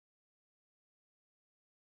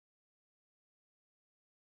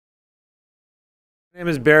My name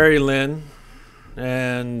is Barry Lynn,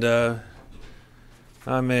 and I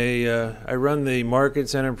run the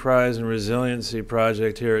Markets, Enterprise, and Resiliency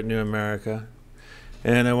project here at New America.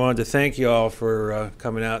 And I wanted to thank you all for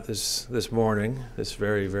coming out this morning, this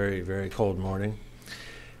very, very, very cold morning.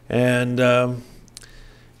 And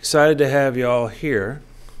excited to have you all here.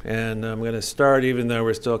 And I'm going to start, even though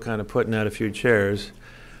we're still kind of putting out a few chairs,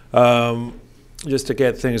 just to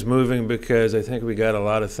get things moving, because I think we got a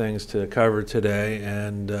lot of things to cover today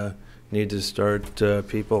and need to start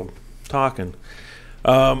people talking.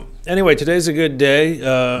 Anyway, today's a good day.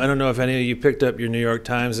 I don't know if any of you picked up your New York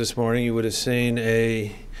Times this morning. You would have seen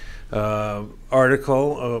a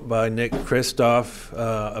article by Nick Kristof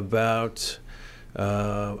about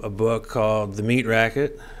a book called The Meat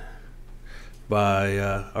Racket by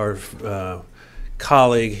our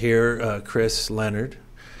colleague here, Chris Leonard.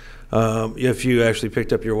 If you actually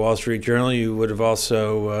picked up your Wall Street Journal, you would have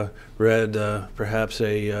also read perhaps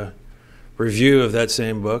a review of that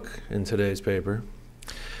same book in today's paper.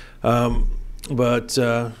 So, that's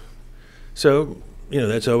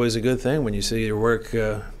always a good thing when you see your work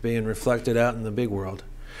being reflected out in the big world.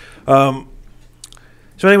 So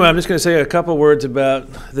anyway, I'm just going to say a couple words about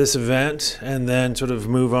this event and then sort of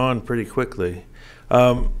move on pretty quickly.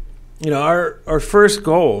 Our first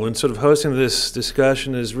goal in sort of hosting this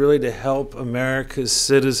discussion is really to help America's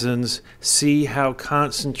citizens see how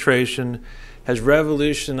concentration has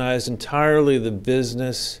revolutionized entirely the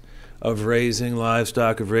business of raising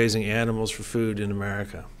livestock, of raising animals for food in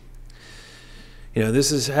America. This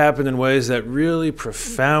has happened in ways that really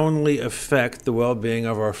profoundly affect the well-being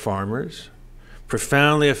of our farmers,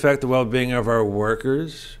 profoundly affect the well-being of our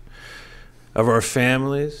workers, of our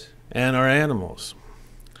families, and our animals.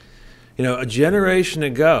 A generation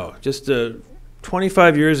ago, just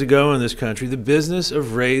 25 years ago in this country, the business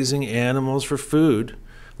of raising animals for food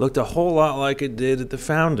looked a whole lot like it did at the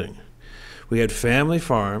founding. We had family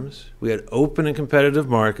farms, we had open and competitive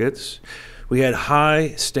markets, we had high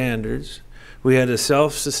standards, we had a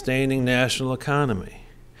self-sustaining national economy.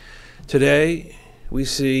 Today, we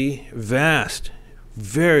see vast,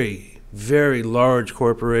 very, very large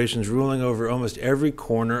corporations ruling over almost every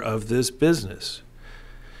corner of this business.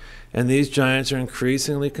 And these giants are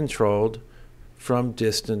increasingly controlled from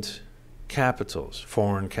distant capitals,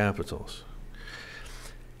 foreign capitals.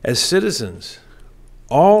 As citizens,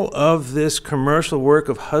 all of this commercial work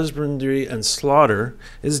of husbandry and slaughter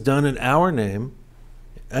is done in our name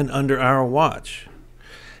and under our watch.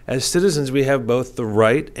 As citizens, we have both the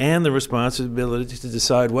right and the responsibility to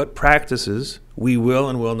decide what practices we will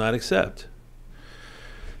and will not accept.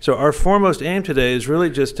 So our foremost aim today is really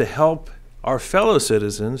just to help our fellow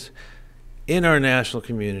citizens in our national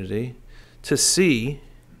community to see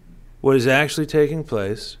what is actually taking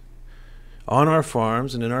place on our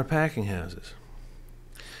farms and in our packing houses.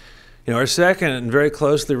 Our second and very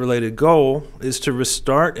closely related goal is to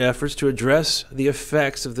restart efforts to address the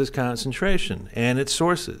effects of this concentration and its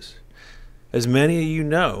sources. As many of you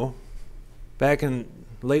know, back in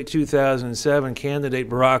late 2007, candidate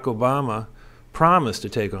Barack Obama promised to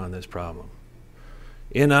take on this problem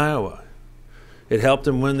in Iowa. It helped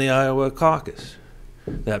him win the Iowa caucus,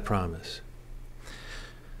 that promise.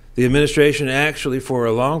 The administration actually, for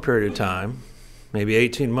a long period of time, maybe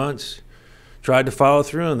 18 months, tried to follow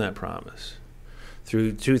through on that promise.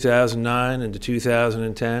 Through 2009 into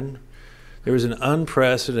 2010, there was an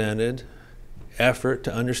unprecedented effort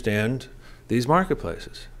to understand these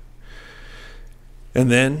marketplaces.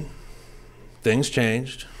 And then things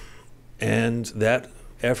changed, and that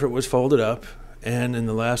effort was folded up. And in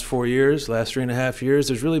the last 4 years, last 3.5 years,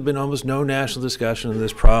 there's really been almost no national discussion of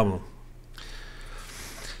this problem.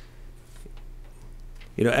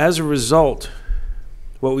 As a result,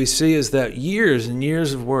 what we see is that years and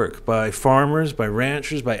years of work by farmers, by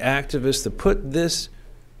ranchers, by activists to put this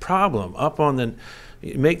problem up on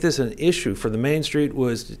make this an issue for the Main Street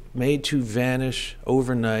was made to vanish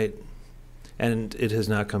overnight, and it has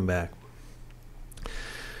not come back.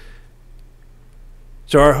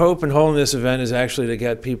 So our hope in holding this event is actually to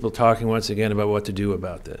get people talking once again about what to do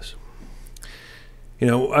about this.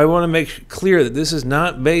 I want to make clear that this is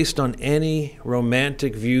not based on any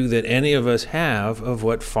romantic view that any of us have of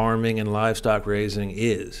what farming and livestock raising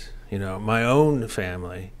is. My own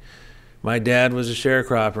family, my dad was a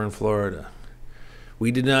sharecropper in Florida.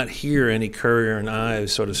 We did not hear any Currier and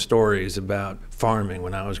Ives sort of stories about farming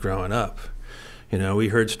when I was growing up. We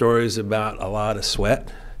heard stories about a lot of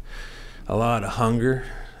sweat, a lot of hunger,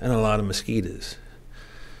 and a lot of mosquitoes.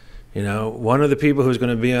 One of the people who's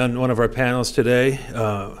going to be on one of our panels today,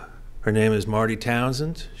 her name is Marty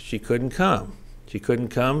Townsend. She couldn't come. She couldn't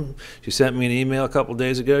come. She sent me an email a couple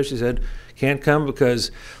days ago. She said, can't come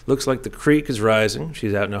because looks like the creek is rising.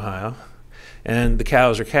 She's out in Ohio. And the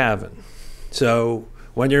cows are calving. So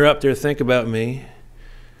when you're up there, think about me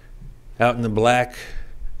out in the black,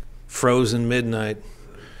 frozen midnight,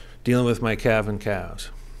 dealing with my calving cows.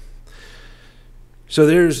 So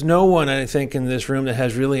there's no one, I think, in this room that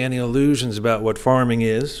has really any illusions about what farming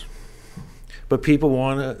is. But people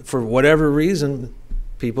want to, for whatever reason,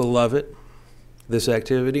 people love it, this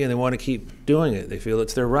activity, and they want to keep doing it. They feel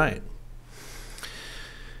it's their right.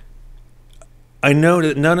 I know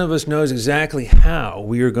that none of us knows exactly how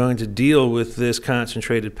we are going to deal with this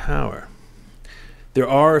concentrated power. There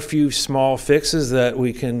are a few small fixes that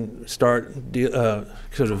we can start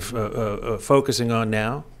focusing on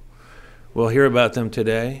now. We'll hear about them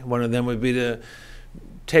today. One of them would be to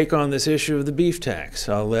take on this issue of the beef tax.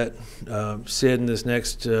 I'll let Sid in this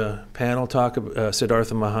next panel talk,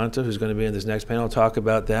 Siddhartha Mahanta, who's going to be in this next panel, talk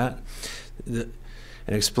about that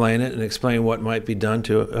and explain it and explain what might be done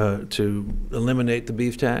to eliminate the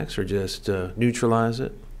beef tax or just neutralize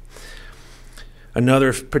it.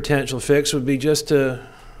 Another potential fix would be just to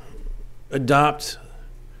adopt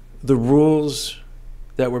the rules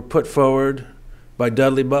that were put forward by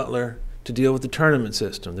Dudley Butler to deal with the tournament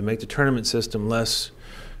system, to make the tournament system less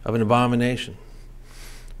of an abomination.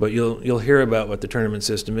 But you'll hear about what the tournament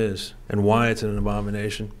system is and why it's an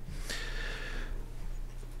abomination.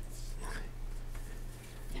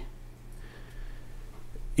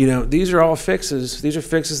 You know, these are all fixes. These are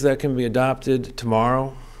fixes that can be adopted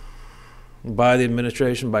tomorrow by the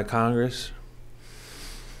administration, by Congress.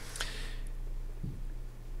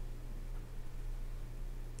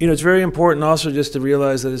 You know, it's very important also just to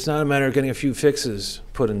realize that it's not a matter of getting a few fixes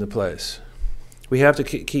put into place. We have to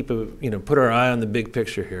put our eye on the big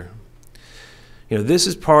picture here. You know, this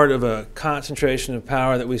is part of a concentration of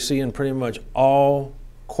power that we see in pretty much all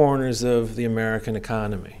corners of the American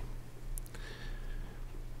economy.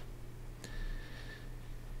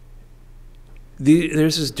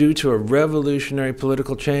 This is due to a revolutionary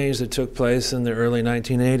political change that took place in the early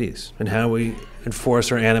 1980s and how we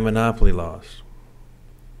enforce our anti-monopoly laws.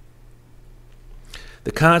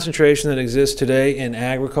 The concentration that exists today in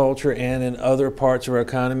agriculture and in other parts of our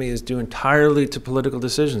economy is due entirely to political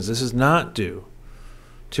decisions. This is not due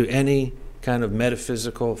to any kind of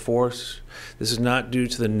metaphysical force. This is not due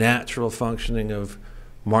to the natural functioning of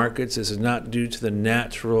markets. This is not due to the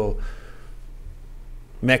natural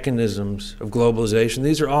mechanisms of globalization.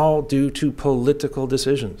 These are all due to political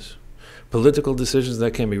decisions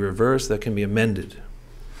that can be reversed, that can be amended.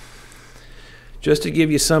 Just to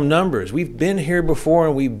give you some numbers, we've been here before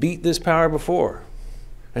and we beat this power before.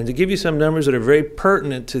 And to give you some numbers that are very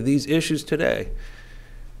pertinent to these issues today,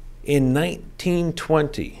 in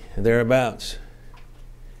 1920, thereabouts,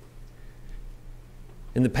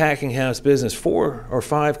 in the packing house business,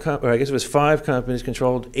 five companies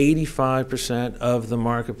controlled 85% of the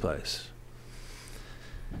marketplace.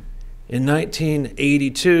 In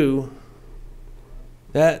 1982,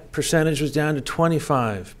 that percentage was down to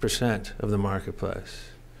 25% of the marketplace.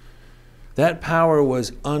 That power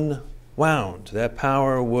was unwound. That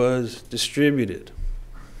power was distributed.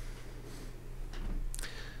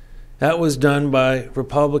 That was done by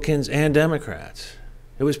Republicans and Democrats.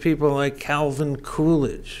 It was people like Calvin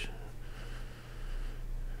Coolidge.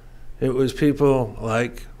 It was people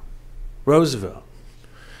like Roosevelt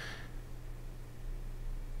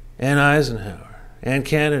and Eisenhower and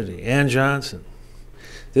Kennedy and Johnson.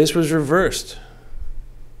 This was reversed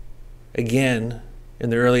again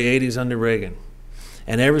in the early 80s under Reagan.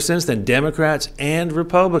 And ever since then, Democrats and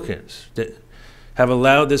Republicans have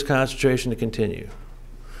allowed this concentration to continue.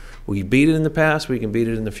 We beat it in the past, we can beat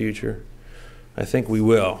it in the future. I think we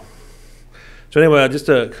will. So anyway, just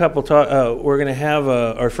a couple we're going to have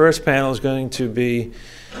our first panel is going to be,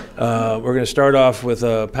 we're going to start off with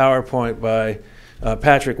a PowerPoint by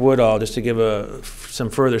Patrick Woodall, just to give some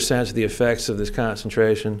further sense of the effects of this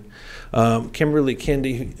concentration. Kimberly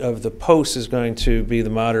Kindy of the Post is going to be the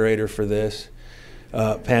moderator for this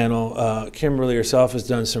panel. Kimberly herself has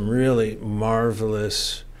done some really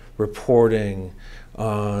marvelous reporting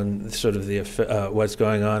on sort of the what's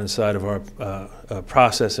going on inside of our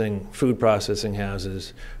food processing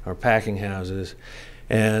houses, our packing houses.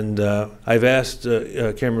 And I've asked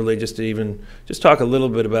Kimberly just to talk a little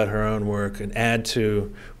bit about her own work and add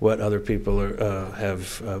to what other people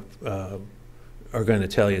are going to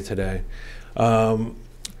tell you today.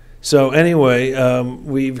 So anyway,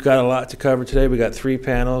 we've got a lot to cover today. We got 3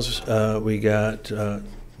 panels. We got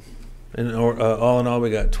And all in all, we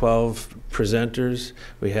got 12 presenters.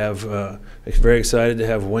 We have very excited to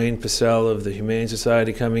have Wayne Pacell of the Humane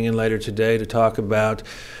Society coming in later today to talk about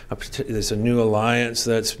there's a new alliance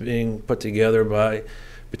that's being put together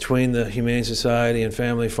between the Humane Society and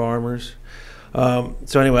family farmers.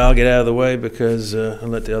 So anyway, I'll get out of the way because I'll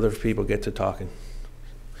let the other people get to talking.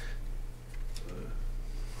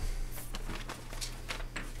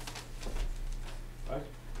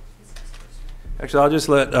 Actually, I'll just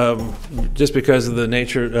let, just because of the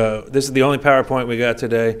nature, this is the only PowerPoint we got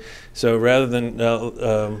today, so rather than,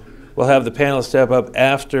 we'll have the panel step up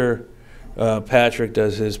after Patrick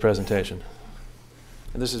does his presentation.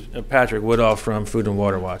 And this is Patrick Woodall from Food and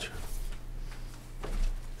Water Watch.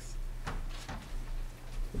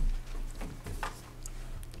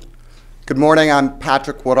 Good morning, I'm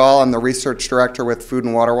Patrick Woodall. I'm the Research Director with Food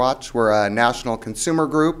and Water Watch. We're a national consumer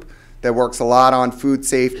group that works a lot on food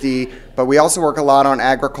safety, but we also work a lot on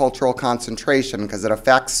agricultural concentration because it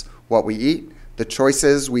affects what we eat, the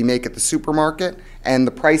choices we make at the supermarket, and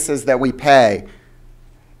the prices that we pay.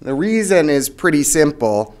 The reason is pretty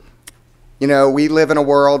simple. You know, we live in a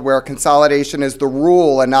world where consolidation is the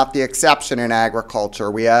rule and not the exception in agriculture.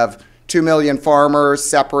 We have 2 million farmers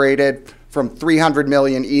separated from 300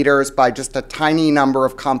 million eaters by just a tiny number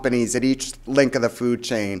of companies at each link of the food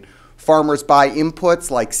chain. Farmers buy inputs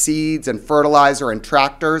like seeds and fertilizer and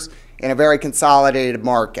tractors in a very consolidated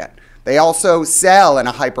market. They also sell in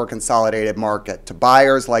a hyper-consolidated market to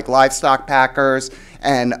buyers like livestock packers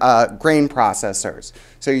and grain processors.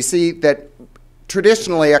 So you see that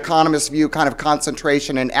traditionally economists view kind of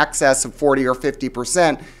concentration in excess of 40 or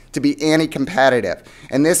 50% to be anti-competitive.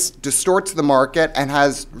 And this distorts the market and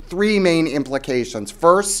has three main implications.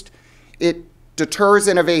 First, it deters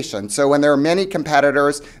innovation. So when there are many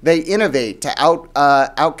competitors, they innovate to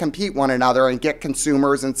outcompete one another and get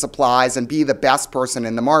consumers and supplies and be the best person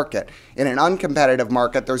in the market. In an uncompetitive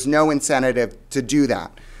market, there's no incentive to do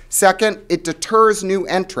that. Second, it deters new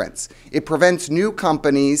entrants. It prevents new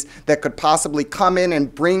companies that could possibly come in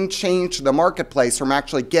and bring change to the marketplace from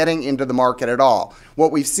actually getting into the market at all.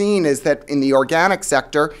 What we've seen is that in the organic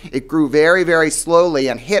sector, it grew very, very slowly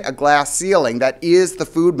and hit a glass ceiling that is the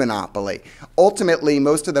food monopoly. Ultimately,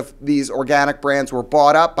 most of these organic brands were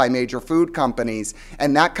bought up by major food companies,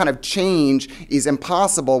 and that kind of change is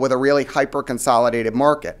impossible with a really hyper-consolidated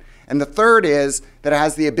market. And the third is that it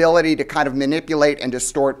has the ability to kind of manipulate and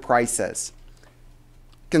distort prices.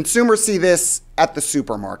 Consumers see this at the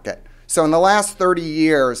supermarket. So in the last 30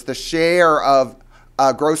 years, the share of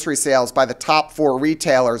grocery sales by the top 4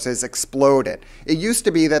 retailers has exploded. It used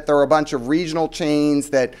to be that there were a bunch of regional chains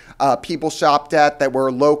that people shopped at that were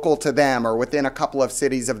local to them or within a couple of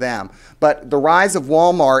cities of them. But the rise of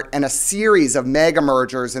Walmart and a series of mega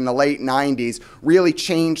mergers in the late 90s really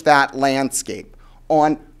changed that landscape.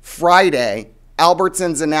 On Friday,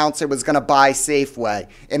 Albertsons announced it was going to buy Safeway,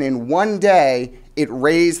 and in one day, it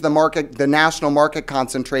raised the national market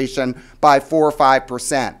concentration by 4 or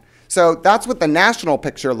 5%. So that's what the national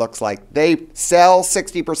picture looks like. They sell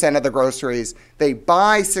 60% of the groceries, they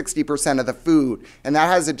buy 60% of the food, and that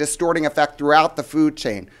has a distorting effect throughout the food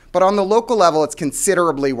chain. But on the local level, it's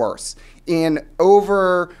considerably worse. In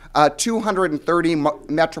over 230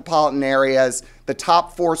 metropolitan areas, the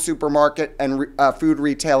top 4 supermarket and food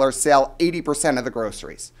retailers sell 80% of the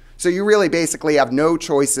groceries. So you really basically have no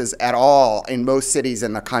choices at all in most cities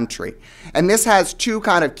in the country. And this has two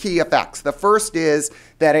kind of key effects. The first is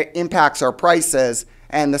that it impacts our prices,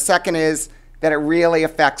 and the second is that it really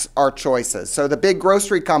affects our choices. So the big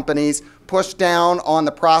grocery companies push down on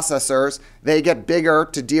the processors, they get bigger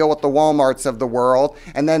to deal with the Walmarts of the world,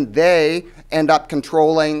 and then they end up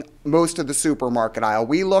controlling most of the supermarket aisle.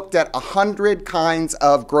 We looked at 100 kinds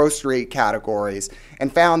of grocery categories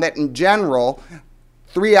and found that in general,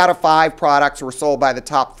 3 out of 5 products were sold by the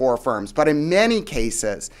top 4 firms. But in many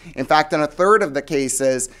cases, in fact, in a third of the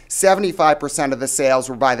cases, 75% of the sales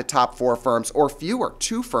were by the top 4 firms, or fewer,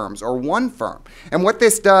 2 firms or 1 firm. And what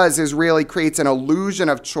this does is really creates an illusion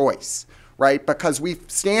of choice, right? Because we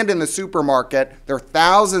stand in the supermarket, there are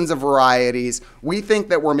thousands of varieties. We think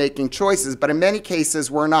that we're making choices, but in many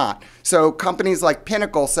cases we're not. So companies like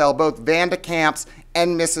Pinnacle sell both Van de Kamp's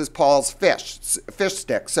and Mrs. Paul's fish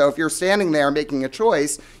sticks. So if you're standing there making a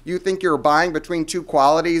choice, you think you're buying between 2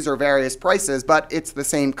 qualities or various prices, but it's the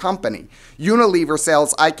same company. Unilever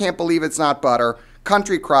sells I Can't Believe It's Not Butter,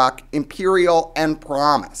 Country Crock, Imperial, and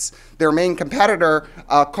Promise. Their main competitor,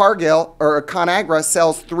 Cargill or ConAgra,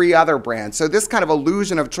 sells 3 other brands. So this kind of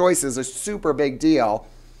illusion of choice is a super big deal.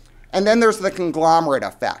 And then there's the conglomerate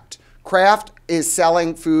effect. Kraft is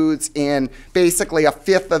selling foods in basically a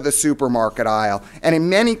fifth of the supermarket aisle. And in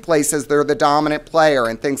many places, they're the dominant player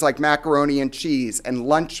in things like macaroni and cheese and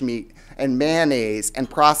lunch meat and mayonnaise and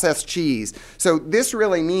processed cheese. So this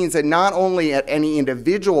really means that not only at any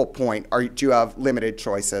individual point do you have limited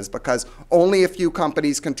choices, because only a few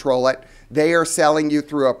companies control it. They are selling you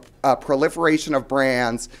through a proliferation of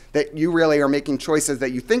brands that you really are making choices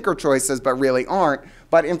that you think are choices but really aren't.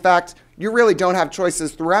 But in fact, you really don't have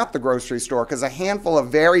choices throughout the grocery store, because a handful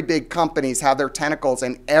of very big companies have their tentacles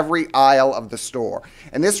in every aisle of the store.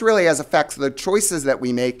 And this really has affects the choices that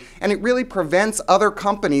we make, and it really prevents other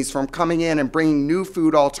companies from coming in and bringing new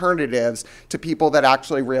food alternatives to people that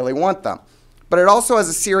actually really want them. But it also has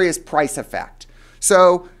a serious price effect.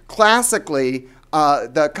 So classically,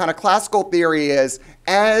 the kind of classical theory is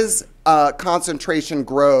as concentration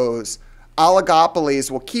grows, oligopolies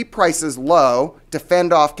will keep prices low to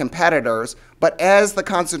fend off competitors, but as the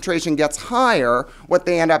concentration gets higher, what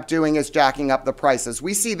they end up doing is jacking up the prices.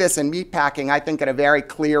 We see this in meatpacking, I think, in a very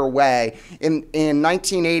clear way. In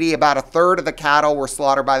 1980, about a third of the cattle were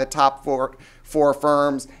slaughtered by the top four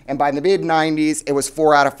firms, and by the mid-90s, it was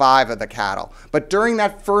 4 out of 5 of the cattle. But during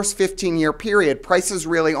that first 15-year period, prices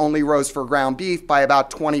really only rose for ground beef by about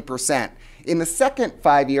 20%. In the second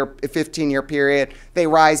 15-year period, they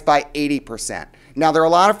rise by 80%. Now, there are a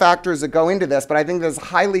lot of factors that go into this, but I think this is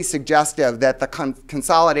highly suggestive that the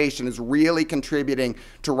consolidation is really contributing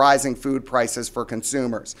to rising food prices for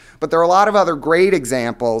consumers. But there are a lot of other great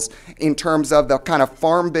examples in terms of the kind of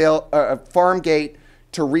farm gate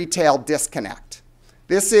to retail disconnect.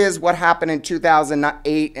 This is what happened in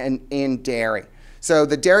 2008 in dairy. So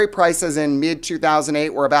the dairy prices in mid-2008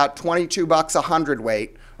 were about 22 bucks a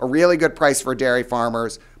hundredweight, a really good price for dairy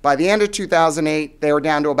farmers. By the end of 2008, they were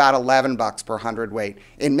down to about 11 bucks per hundredweight.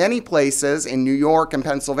 In many places, in New York and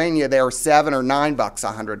Pennsylvania, they were 7 or 9 bucks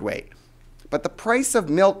a hundredweight. But the price of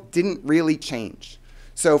milk didn't really change.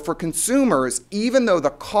 So for consumers, even though the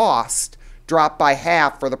cost dropped by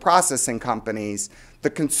half for the processing companies, the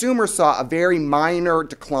consumer saw a very minor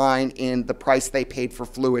decline in the price they paid for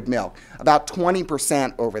fluid milk, about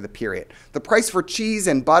 20% over the period. The price for cheese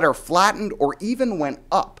and butter flattened or even went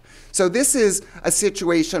up. So this is a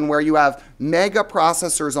situation where you have mega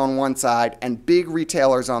processors on one side and big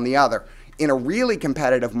retailers on the other. In a really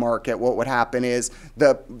competitive market, what would happen is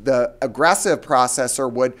the aggressive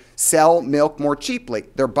processor would sell milk more cheaply.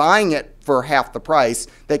 They're buying it for half the price.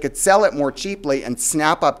 They could sell it more cheaply and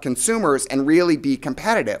snap up consumers and really be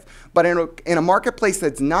competitive. But in a marketplace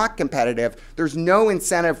that's not competitive, there's no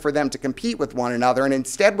incentive for them to compete with one another. And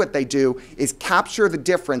instead what they do is capture the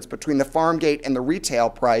difference between the farm gate and the retail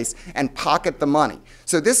price and pocket the money.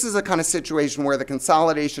 So this is a kind of situation where the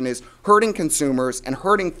consolidation is hurting consumers and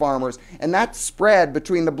hurting farmers. And that spread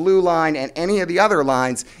between the blue line and any of the other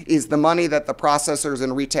lines is the money that the processors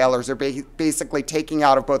and retailers are basically taking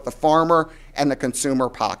out of both the farmer and the consumer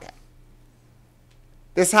pocket.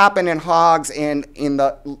 This happened in hogs in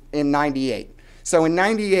 98. So in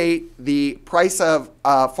 98, the price of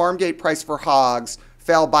farm gate price for hogs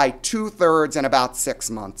fell by 2/3 in about 6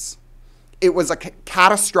 months. It was a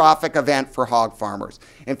catastrophic event for hog farmers.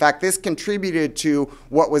 In fact, this contributed to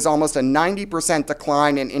what was almost a 90%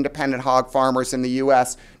 decline in independent hog farmers in the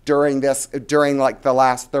U.S. during like the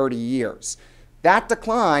last 30 years. That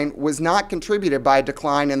decline was not contributed by a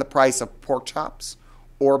decline in the price of pork chops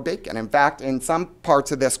or bacon. In fact, in some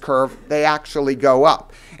parts of this curve, they actually go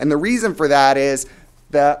up. And the reason for that is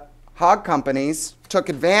the hog companies took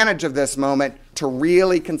advantage of this moment to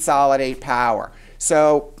really consolidate power.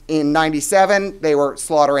 So in 97, they were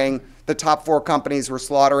slaughtering, the top 4 companies were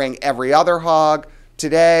slaughtering every other hog.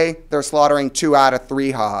 Today, they're slaughtering 2 out of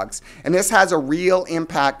 3 hogs. And this has a real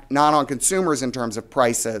impact not on consumers in terms of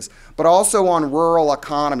prices, but also on rural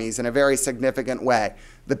economies in a very significant way.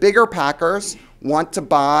 The bigger packers want to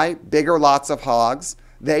buy bigger lots of hogs.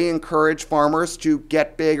 They encourage farmers to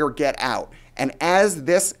get big or get out. And as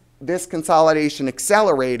this consolidation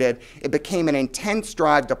accelerated, it became an intense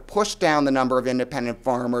drive to push down the number of independent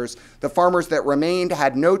farmers. The farmers that remained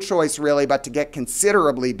had no choice really but to get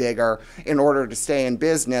considerably bigger in order to stay in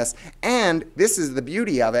business. And this is the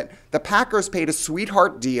beauty of it, the packers paid a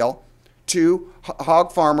sweetheart deal to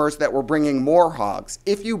hog farmers that were bringing more hogs.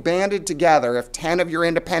 If you banded together, if 10 of your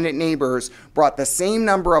independent neighbors brought the same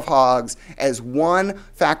number of hogs as one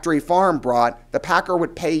factory farm brought, the packer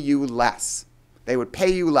would pay you less. They would pay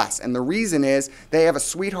you less. And the reason is they have a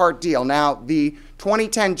sweetheart deal. Now, the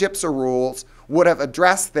 2010 GIPSA rules would have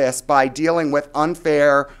addressed this by dealing with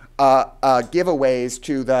unfair giveaways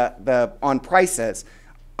to on prices,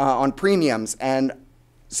 on premiums. And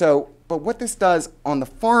so, but what this does on the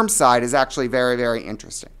farm side is actually very, very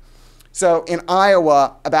interesting. So in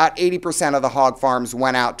Iowa, about 80% of the hog farms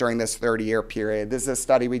went out during this 30-year period. This is a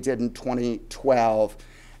study we did in 2012.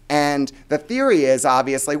 And the theory is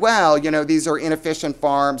obviously, well, you know, these are inefficient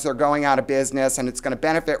farms, they're going out of business, and it's going to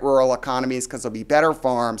benefit rural economies because there'll be better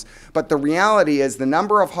farms. But the reality is the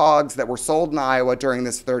number of hogs that were sold in Iowa during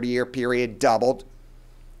this 30-year period doubled.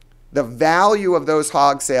 The value of those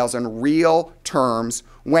hog sales in real terms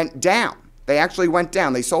went down. They actually went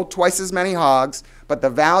down. They sold twice as many hogs, but the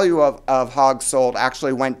value of hogs sold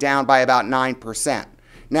actually went down by about 9%.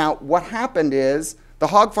 Now, what happened is the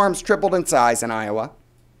hog farms tripled in size in Iowa.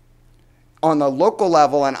 On the local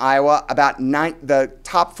level in Iowa, the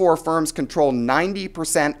top 4 firms control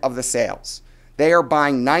 90% of the sales. They are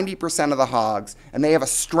buying 90% of the hogs, and they have a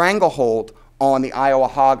stranglehold on the Iowa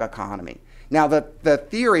hog economy. Now, the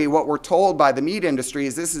theory, what we're told by the meat industry,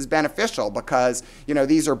 is this is beneficial because, you know,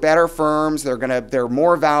 these are better firms, they're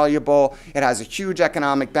more valuable, it has a huge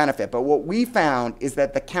economic benefit. But what we found is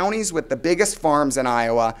that the counties with the biggest farms in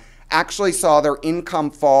Iowa actually saw their income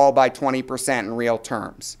fall by 20% in real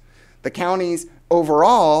terms. The counties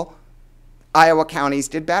overall, Iowa counties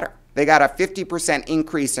did better. They got a 50%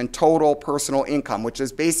 increase in total personal income, which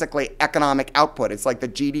is basically economic output. It's like the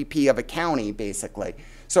GDP of a county, basically.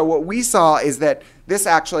 So what we saw is that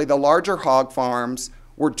the larger hog farms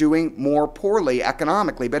were doing more poorly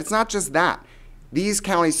economically. But it's not just that. These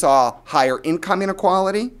counties saw higher income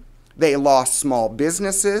inequality. They lost small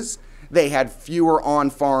businesses. They had fewer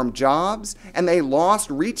on-farm jobs, and they lost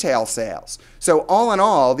retail sales. So all in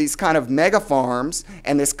all, these kind of mega farms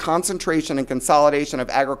and this concentration and consolidation of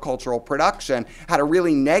agricultural production had a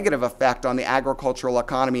really negative effect on the agricultural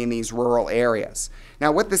economy in these rural areas.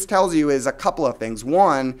 Now, what this tells you is a couple of things.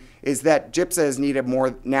 One is that GIPSA is needed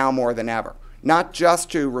now more than ever, not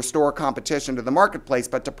just to restore competition to the marketplace,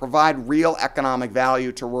 but to provide real economic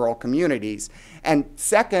value to rural communities. And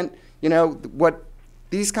second, you know,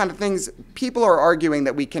 these kind of things, people are arguing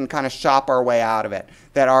that we can kind of shop our way out of it,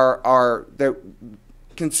 that the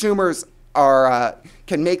consumers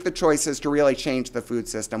can make the choices to really change the food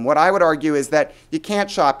system. What I would argue is that you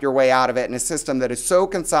can't shop your way out of it in a system that is so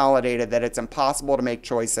consolidated that it's impossible to make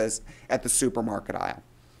choices at the supermarket aisle.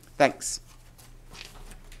 Thanks.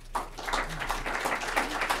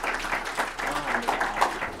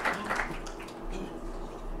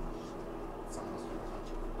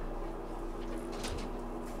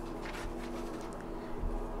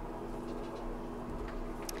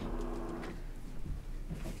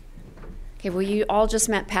 Okay, well, you all just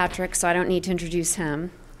met Patrick, so I don't need to introduce him.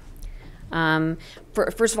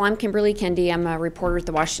 First of all, I'm Kimberly Kendi. I'm a reporter at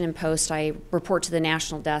the Washington Post. I report to the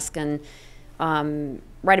national desk and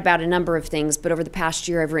write about a number of things, but over the past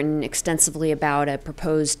year I've written extensively about a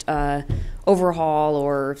proposed overhaul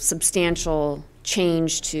or substantial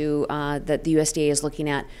change to that the USDA is looking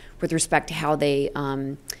at with respect to how they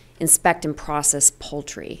inspect and process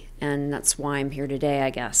poultry, and that's why I'm here today, I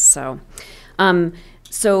guess.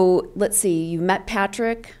 So let's see, you met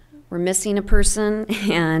Patrick, we're missing a person,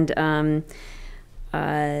 and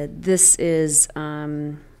this is,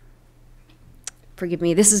 forgive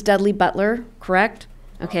me, this is Dudley Butler, correct?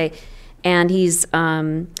 Okay, and he's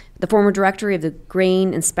the former director of the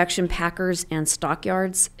Grain Inspection Packers and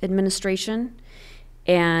Stockyards Administration.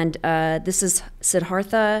 And this is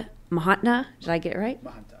Siddhartha Mahanta, did I get it right?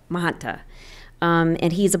 Mahanta.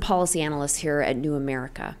 And he's a policy analyst here at New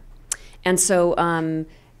America. And so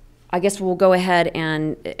I guess we'll go ahead,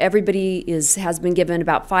 and everybody has been given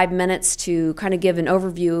about 5 minutes to kind of give an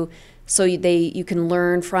overview so you can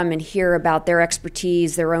learn from and hear about their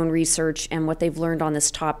expertise, their own research, and what they've learned on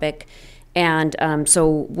this topic. And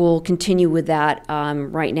so we'll continue with that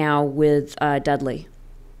right now with Dudley.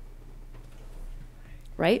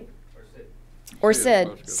 Right? Or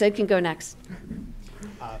Sid. Sid can go next.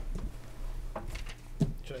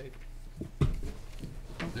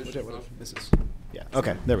 This is, yeah,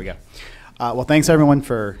 okay, there we go. Well, thanks everyone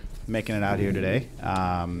for making it out here today.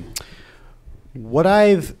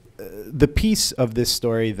 The piece of this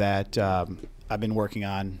story that I've been working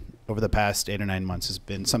on over the past 8 or 9 months has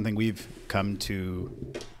been something we've come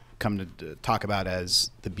to talk about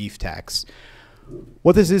as the beef tax.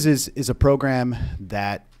 What this is a program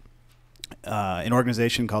that an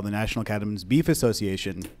organization called the National Cattlemen's Beef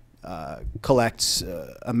Association collects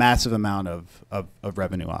a massive amount of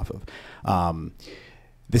revenue off of.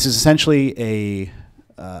 This is essentially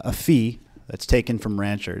a fee that's taken from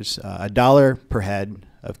ranchers, $1 per head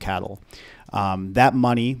of cattle. That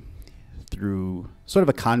money, through sort of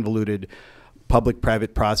a convoluted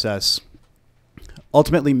public-private process,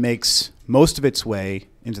 ultimately makes most of its way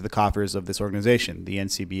into the coffers of this organization, the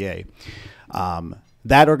NCBA.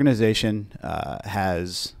 That organization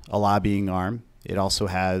has a lobbying arm. It also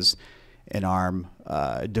has an arm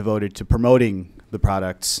devoted to promoting the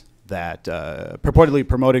products that, purportedly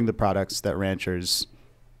promoting the products that ranchers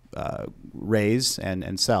raise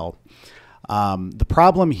and sell. The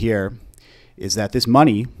problem here is that this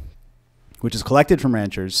money, which is collected from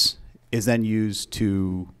ranchers, is then used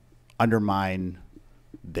to undermine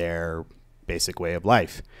their basic way of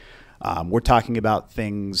life. We're talking about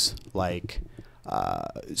things like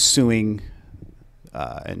suing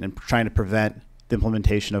and trying to prevent the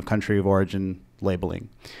implementation of country of origin labeling.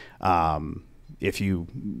 If you,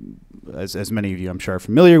 as many of you I'm sure are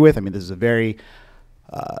familiar with, I mean, this is a very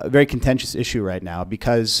contentious issue right now,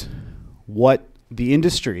 because what the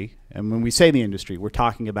industry, and when we say the industry, we're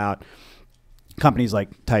talking about companies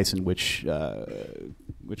like Tyson, which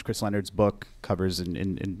Chris Leonard's book covers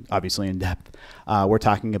in obviously in depth. We're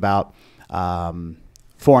talking about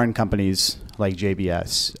foreign companies like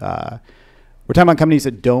JBS. We're talking about companies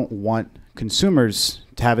that don't want consumers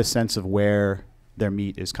to have a sense of where their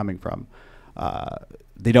meat is coming from.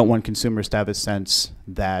 They don't want consumers to have a sense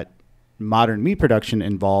that modern meat production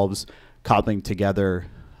involves cobbling together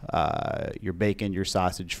your bacon, your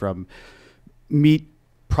sausage from meat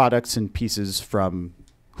products and pieces from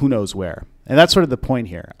who knows where. And that's sort of the point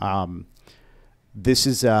here. This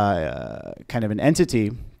is kind of an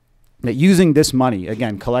entity that, using this money,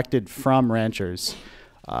 again, collected from ranchers,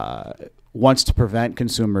 wants to prevent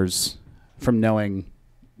consumers from knowing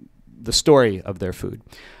the story of their food.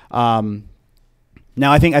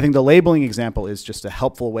 Now, I think the labeling example is just a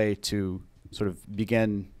helpful way to sort of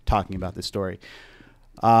begin talking about this story.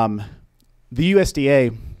 The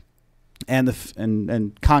USDA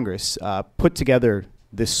and Congress put together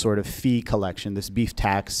this sort of fee collection, this beef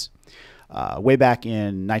tax, way back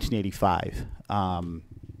in 1985.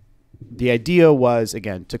 The idea was,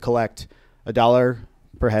 again, to collect $1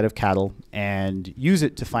 per head of cattle and use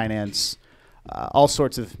it to finance all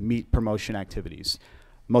sorts of meat promotion activities.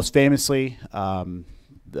 Most famously,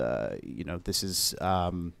 this is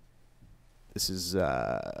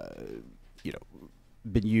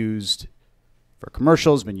been used for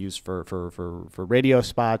commercials, been used for radio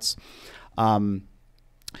spots.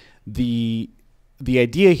 The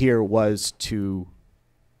idea here was to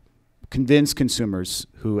convince consumers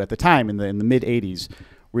who, at the time, in the mid '80s,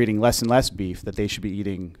 were eating less and less beef, that they should be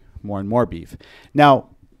eating more and more beef. Now,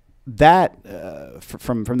 that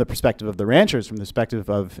from the perspective of the ranchers, from the perspective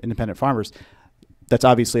of independent farmers, that's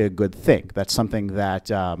obviously a good thing. That's something that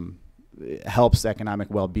helps the economic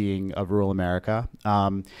well-being of rural America.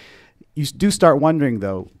 You do start wondering,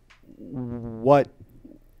 though, what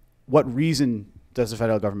reason does the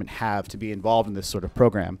federal government have to be involved in this sort of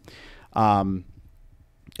program?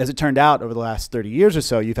 As it turned out, over the last 30 years or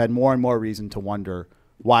so, you've had more and more reason to wonder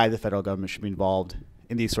why the federal government should be involved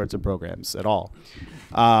in these sorts of programs at all.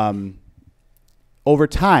 Over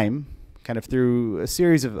time, kind of through a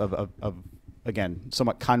series of again,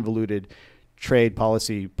 somewhat convoluted trade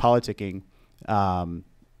policy politicking,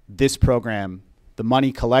 this program, the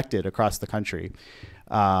money collected across the country,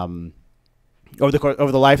 over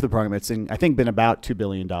the life of the program, it's I think been about $2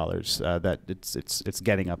 billion that it's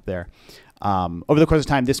getting up there. Over the course of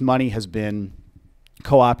time, this money has been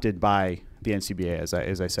co-opted by the NCBA,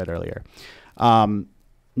 as I said earlier.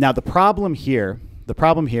 Now the problem here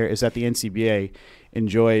is that the NCBA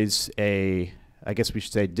enjoys I guess we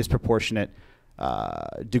should say, disproportionate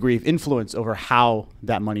degree of influence over how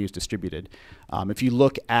that money is distributed. If you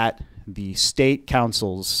look at the state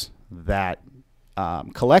councils that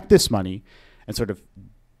collect this money and sort of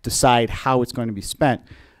decide how it's going to be spent,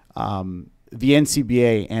 the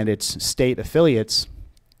NCBA and its state affiliates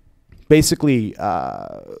basically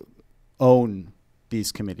own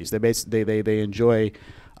these committees. They enjoy,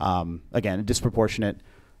 again, a disproportionate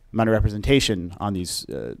amount of representation on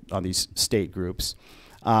these state groups.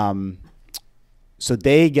 So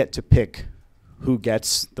they get to pick who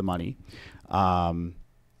gets the money,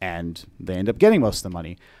 and they end up getting most of the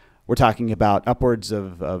money. We're talking about upwards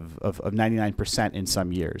of 99% in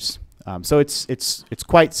some years. So it's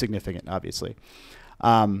quite significant, obviously.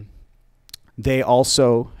 They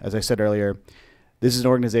also, as I said earlier, this is an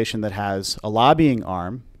organization that has a lobbying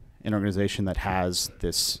arm, an organization that has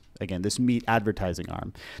this meat advertising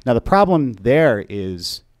arm. Now the problem there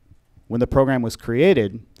is, when the program was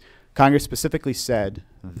created, Congress specifically said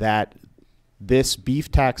that this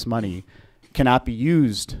beef tax money cannot be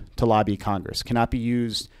used to lobby Congress, cannot be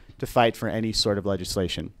used to fight for any sort of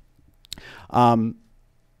legislation. Now,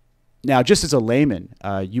 just as a layman,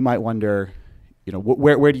 you might wonder,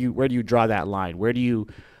 where do you draw that line? Where do you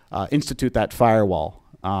institute that firewall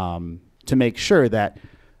to make sure that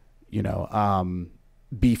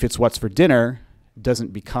beef, it's what's for dinner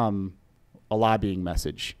doesn't become a lobbying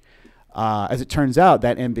message. As it turns out,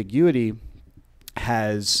 that ambiguity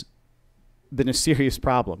has been a serious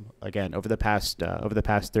problem, again, over the past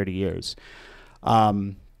 30 years.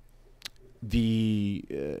 The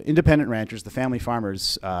independent ranchers, the family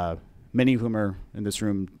farmers, many of whom are in this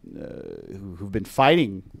room, who've been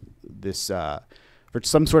fighting this for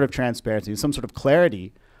some sort of transparency, some sort of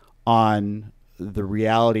clarity on the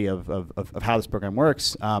reality of how this program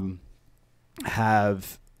works,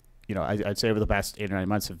 have, I'd say over the past 8 or 9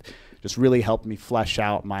 months, have just really helped me flesh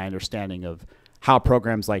out my understanding of how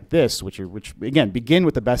programs like this, which again begin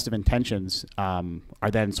with the best of intentions, are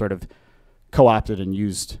then sort of co-opted and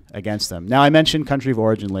used against them. Now, I mentioned country of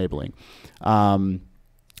origin labeling.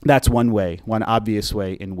 That's one obvious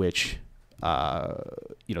way in which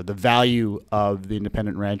the value of the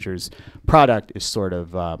independent rancher's product is sort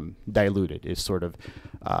of diluted, is sort of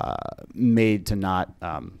made to not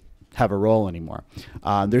have a role anymore.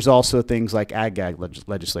 There's also things like ag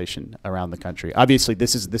legislation around the country. Obviously,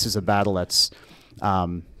 this is a battle that's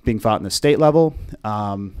being fought in the state level.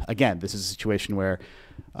 Again, this is a situation where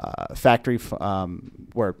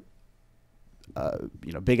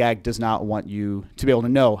big ag does not want you to be able to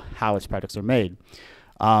know how its products are made.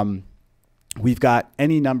 We've got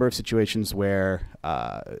any number of situations where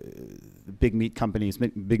big meat companies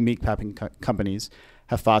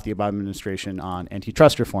have fought the Obama administration on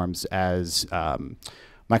antitrust reforms, as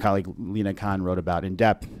my colleague Lena Khan wrote about in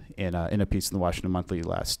depth in a piece in the Washington Monthly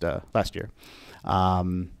last year.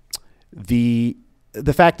 The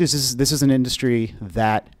fact is this is an industry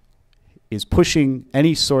that is pushing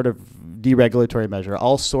any sort of deregulatory measure,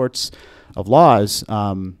 all sorts of laws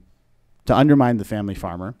to undermine the family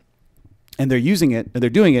farmer, and they're doing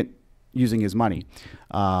it using his money,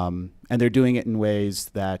 and they're doing it in ways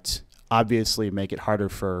that obviously make it harder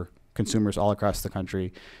for consumers all across the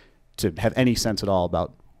country to have any sense at all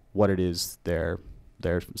about what it is they're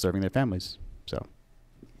serving their families. So.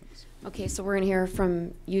 Okay, so we're going to hear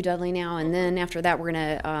from you, Dudley, now, and then after that, we're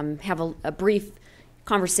going to have a brief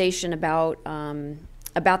conversation about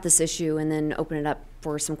this issue, and then open it up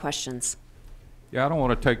for some questions. Yeah, I don't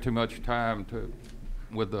want to take too much time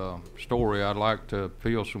with the story. I'd like to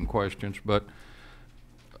field some questions, but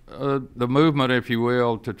the movement, if you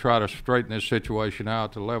will, to try to straighten this situation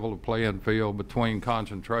out, to level the playing field between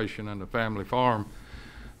concentration and the family farm,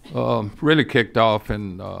 really kicked off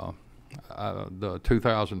in the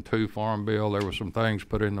 2002 Farm Bill. There were some things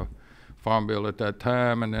put in the Farm Bill at that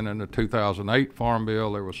time, and then in the 2008 Farm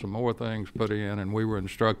Bill there were some more things put in, and we were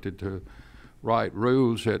instructed to write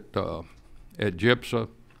rules at GIPSA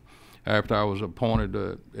after I was appointed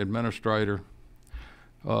administrator,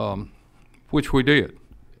 which we did.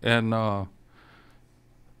 And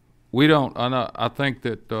we don't, I think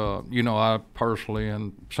that, I personally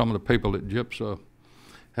and some of the people at GIPSA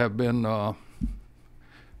have been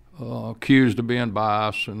accused of being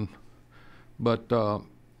biased, but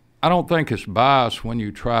I don't think it's bias when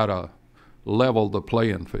you try to level the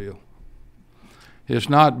playing field. It's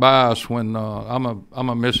not bias when I'm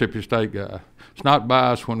a Mississippi State guy. It's not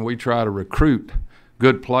bias when we try to recruit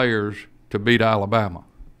good players to beat Alabama.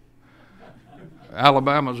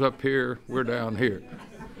 Alabama's up here, we're down here.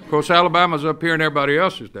 Of course, Alabama's up here and everybody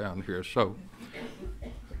else is down here. So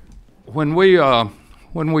when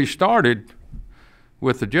we started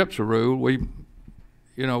with the GIPSA rule,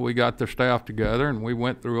 we got the staff together and we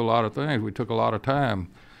went through a lot of things. We took a lot of time,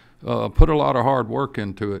 put a lot of hard work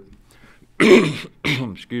into it.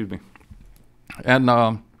 Excuse me. And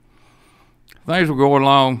things were going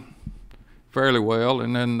along fairly well,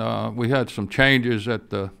 and then we had some changes at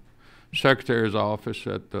the Secretary's office,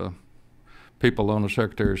 at the people on the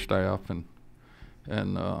Secretary's staff and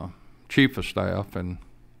Chief of Staff, and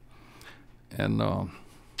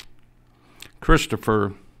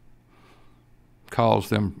Christopher calls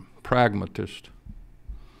them pragmatists.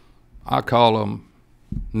 I call them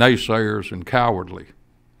naysayers and cowardly.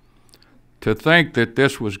 To think that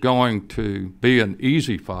this was going to be an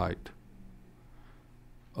easy fight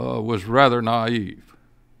was rather naive,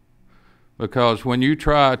 because when you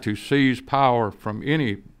try to seize power from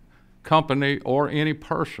any company or any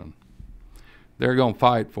person, they're going to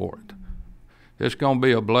fight for it. It's going to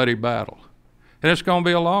be a bloody battle, and it's going to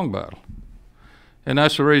be a long battle, and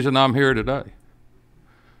that's the reason I'm here today.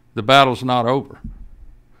 The battle's not over.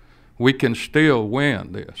 We can still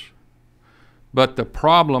win this. But the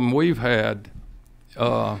problem we've had,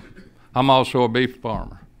 I'm also a beef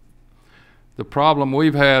farmer. The problem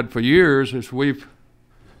we've had for years is we've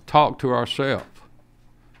talked to ourselves,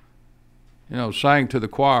 sang to the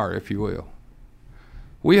choir, if you will.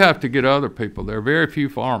 We have to get other people. There are very few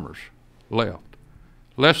farmers left.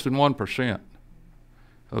 less than 1%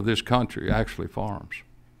 of this country actually farms.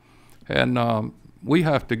 And we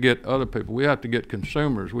have to get other people. We have to get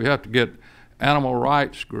consumers. We have to get animal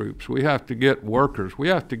rights groups. We have to get workers. We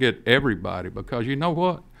have to get everybody, because you know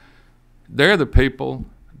what? They're the people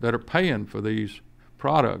that are paying for these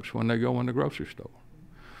products when they go in the grocery store.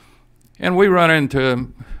 And we run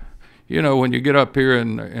into, you know, when you get up here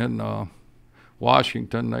in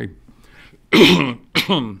Washington,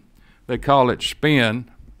 they call it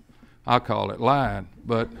spin. I call it line.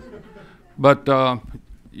 But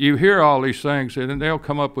you hear all these things, and they'll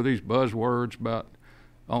come up with these buzzwords about,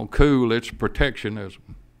 on cool, it's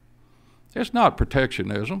protectionism. It's not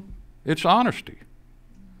protectionism. It's honesty.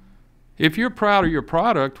 If you're proud of your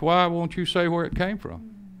product, why won't you say where it came from?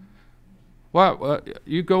 Well,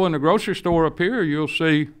 you go in the grocery store up here, you'll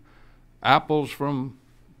see apples from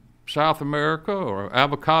South America or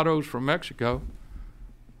avocados from Mexico.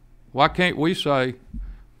 Why can't we say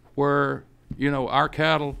where, you know, our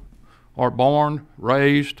cattle are born,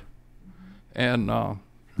 raised, and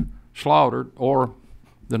slaughtered, or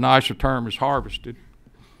the nicer term is harvested?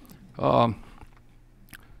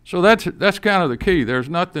 So that's kind of the key. There's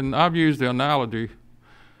nothing, I've used the analogy,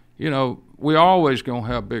 you know, we're always going to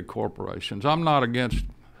have big corporations. I'm not against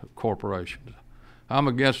corporations. I'm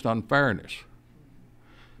against unfairness.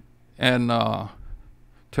 And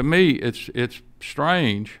to me, it's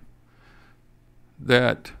strange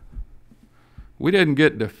that we didn't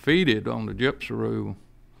get defeated on the gypsy rule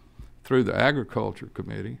through the Agriculture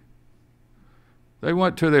Committee. They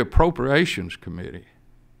went to the Appropriations Committee.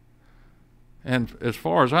 And as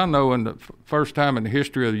far as I know, in the first time in the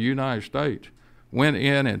history of the United States, went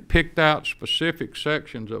in and picked out specific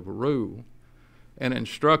sections of a rule and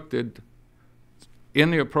instructed,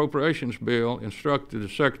 in the appropriations bill, instructed the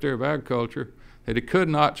Secretary of Agriculture that he could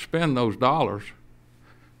not spend those dollars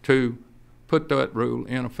to put that rule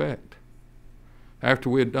in effect. After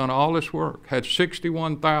we had done all this work, had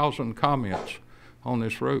 61,000 comments on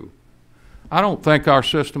this rule. I don't think our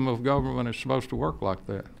system of government is supposed to work like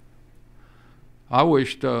that. I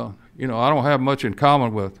wished, you know, I don't have much in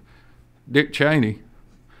common with Dick Cheney,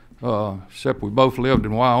 except we both lived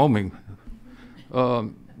in Wyoming.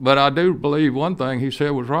 But I do believe one thing he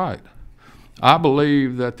said was right. I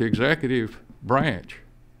believe that the executive branch,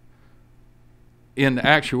 in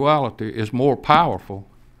actuality, is more powerful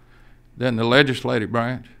than the legislative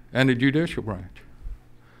branch and the judicial branch.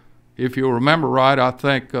 If you'll remember right, I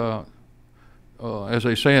think, as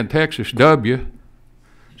they say in Texas, W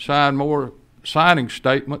signed more signing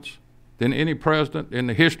statements than any president in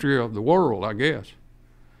the history of the world, I guess.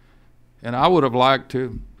 And I would have liked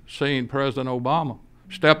to seen President Obama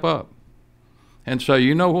step up and say,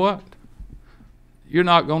 you know what? You're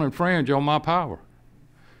not going to infringe on my power.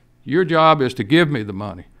 Your job is to give me the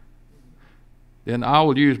money. Then I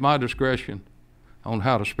will use my discretion on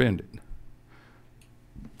how to spend it.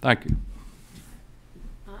 Thank you.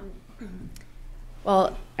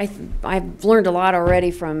 Well, I've learned a lot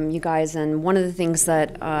already from you guys, and one of the things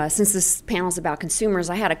that, since this panel is about consumers,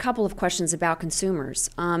 I had a couple of questions about consumers.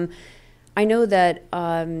 I know that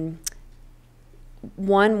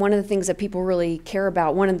one of the things that people really care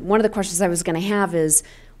about, one of the questions I was going to have is,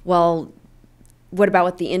 well, what about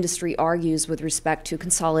what the industry argues with respect to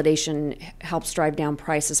consolidation helps drive down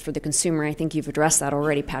prices for the consumer? I think you've addressed that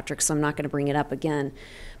already, Patrick, so I'm not going to bring it up again.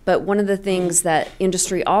 But one of the things that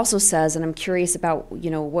industry also says, and I'm curious about, you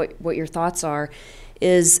know, what your thoughts are,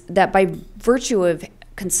 is that by virtue of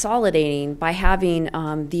consolidating, by having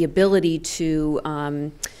the ability to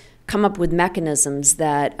come up with mechanisms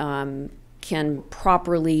that can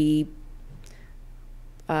properly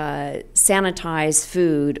sanitize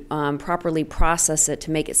food, properly process it to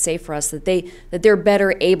make it safe for us, that they're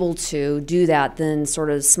better able to do that than sort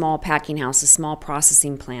of small packing houses, small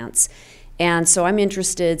processing plants. And so I'm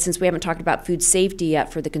interested, since we haven't talked about food safety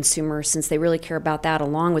yet for the consumer, since they really care about that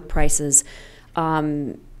along with prices,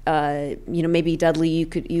 you know, maybe Dudley, you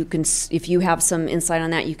can, if you have some insight on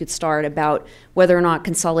that, you could start about whether or not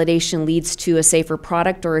consolidation leads to a safer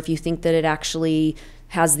product, or if you think that it actually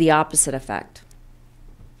has the opposite effect.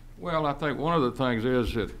 Well, I think one of the things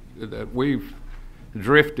is that we've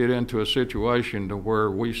drifted into a situation to where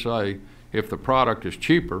we say if the product is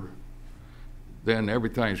cheaper, then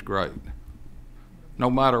everything's great, no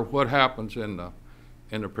matter what happens in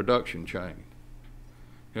the production chain.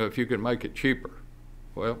 You know, if you can make it cheaper,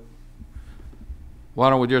 well,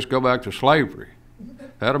 why don't we just go back to slavery?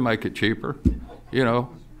 That'll make it cheaper, you know.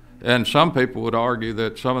 And some people would argue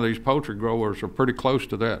that some of these poultry growers are pretty close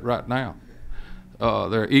to that right now.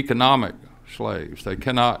 They're economic slaves. They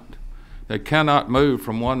cannot move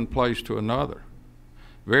from one place to another.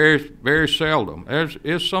 Very seldom, as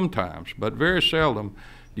is sometimes, but very seldom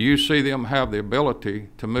do you see them have the ability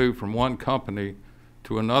to move from one company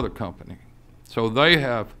to another company. So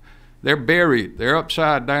they're buried, they're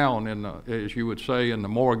upside down in the, as you would say, in the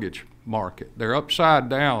mortgage market. They're upside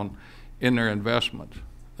down in their investments.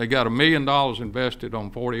 They got $1 million invested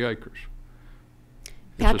on 40 acres.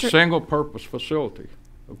 It's a single purpose facility,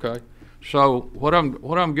 okay? So what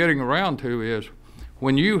I'm getting around to is,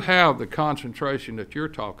 when you have the concentration that you're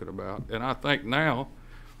talking about, and I think now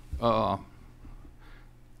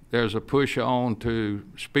there's a push on to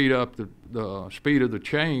speed up the speed of the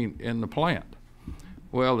chain in the plant.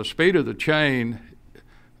 Well, the speed of the chain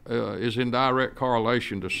is in direct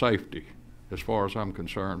correlation to safety, as far as I'm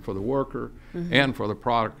concerned, for the worker and for the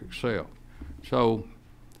product itself. So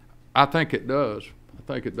I think it does.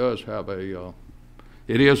 I think it does have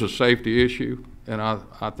it is a safety issue, and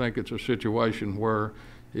I think it's a situation where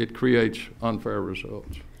it creates unfair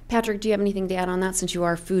results. Patrick, do you have anything to add on that, since you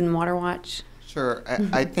are Food and Water Watch? Sure.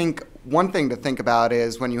 I think one thing to think about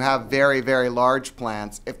is when you have very, very large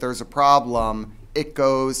plants, if there's a problem, it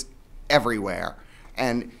goes everywhere.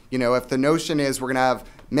 And, you know, if the notion is we're going to have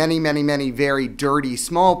many, many, many very dirty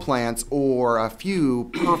small plants or a few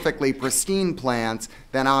perfectly pristine plants,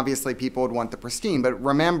 then obviously people would want the pristine. But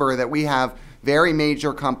remember that we have very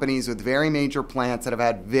major companies with very major plants that have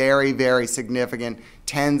had very, very significant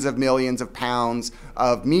tens of millions of pounds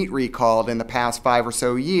of meat recalled in the past 5 or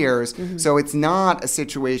so years. So it's not a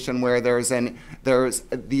situation where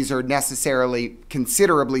these are necessarily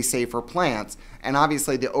considerably safer plants. And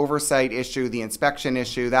obviously the oversight issue, the inspection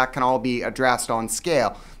issue, that can all be addressed on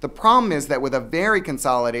scale. The problem is that with a very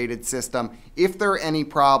consolidated system, if there are any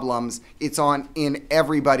problems, it's in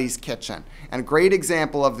everybody's kitchen. And a great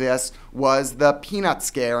example of this was the peanut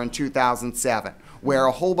scare in 2007, where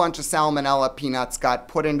a whole bunch of salmonella peanuts got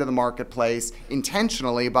put into the marketplace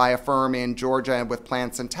intentionally by a firm in Georgia and with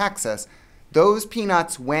plants in Texas. Those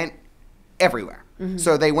peanuts went everywhere.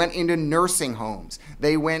 So they went into nursing homes.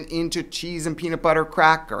 They went into cheese and peanut butter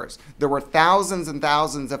crackers. There were thousands and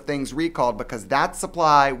thousands of things recalled because that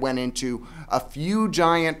supply went into a few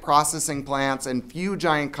giant processing plants and few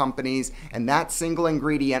giant companies, and that single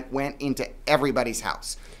ingredient went into everybody's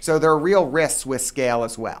house. So there are real risks with scale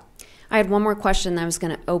as well. I had one more question that I was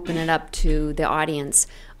going to open it up to the audience.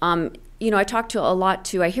 You know,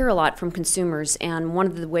 I hear a lot from consumers, and one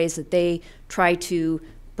of the ways that they try to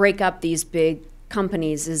break up these big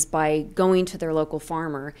companies is by going to their local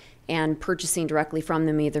farmer and purchasing directly from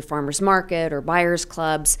them, either farmers market or buyers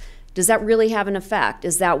clubs. Does that really have an effect?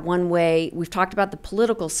 Is that one way? We've talked about the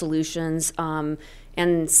political solutions, and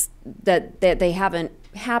that they haven't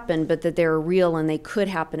happened, but that they're real and they could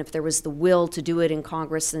happen if there was the will to do it in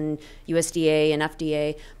Congress and USDA and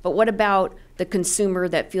FDA. But what about the consumer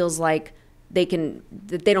that feels like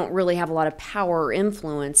that they don't really have a lot of power or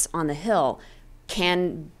influence on the Hill?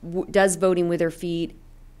 Does voting with their feet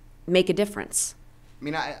make a difference? I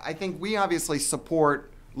mean, I think we obviously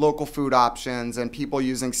support local food options and people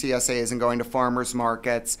using CSAs and going to farmers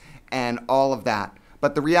markets and all of that.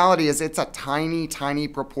 But the reality is it's a tiny, tiny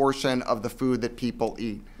proportion of the food that people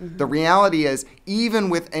eat. The reality is, even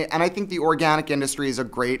with, and I think the organic industry is a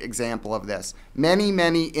great example of this. Many,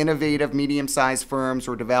 many innovative medium-sized firms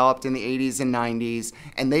were developed in the 80s and 90s,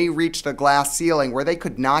 and they reached a glass ceiling where they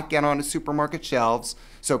could not get onto supermarket shelves,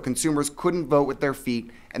 so consumers couldn't vote with their feet,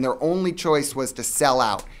 and their only choice was to sell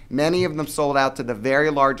out. Many of them sold out to the very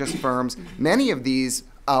largest firms. Many of these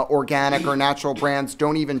organic or natural brands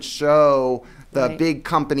don't even show the big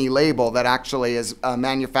company label that actually is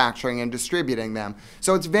manufacturing and distributing them.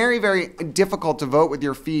 So it's very, very difficult to vote with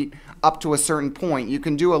your feet up to a certain point. You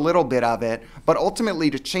can do a little bit of it, but ultimately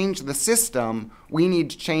to change the system, we need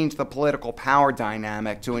to change the political power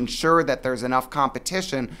dynamic to ensure that there's enough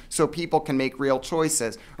competition so people can make real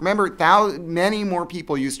choices. Remember, many more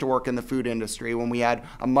people used to work in the food industry when we had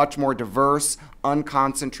a much more diverse,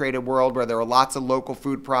 unconcentrated world where there were lots of local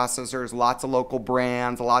food processors, lots of local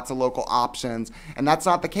brands, lots of local options, and that's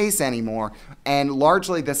not the case anymore. And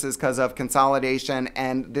largely this is because of consolidation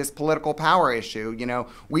and this political power issue. You know,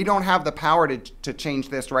 we don't have the power to change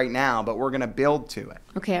this right now, but we're going to build to it.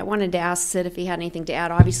 Okay, I wanted to ask Sid if he had anything to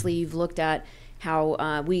add. Obviously, you've looked at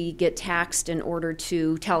how we get taxed in order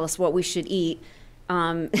to tell us what we should eat.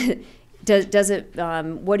 What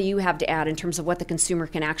do you have to add in terms of what the consumer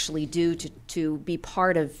can actually do to be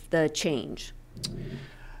part of the change?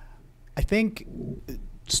 I think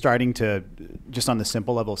starting to, just on the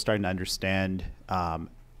simple level, starting to understand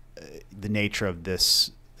the nature of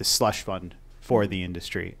this slush fund for the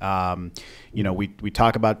industry. You know, we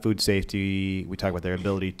talk about food safety, we talk about their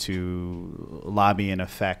ability to lobby and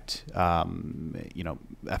affect, you know,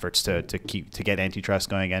 efforts to get antitrust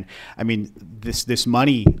going. And I mean, this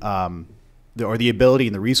money, or the ability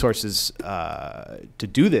and the resources to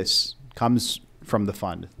do this comes from the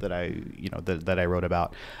fund that I wrote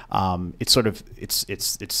about. It's sort of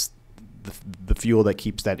it's the fuel that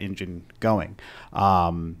keeps that engine going.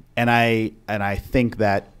 And I think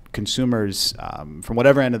that consumers, from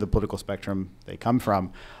whatever end of the political spectrum they come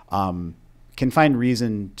from, can find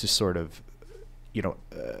reason to sort of, you know,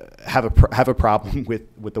 have a problem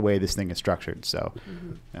with the way this thing is structured. So,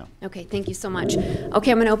 yeah. Okay, thank you so much.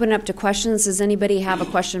 Okay, I'm going to open it up to questions. Does anybody have a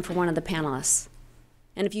question for one of the panelists?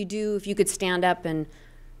 And if you do, if you could stand up, and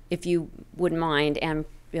if you wouldn't mind, and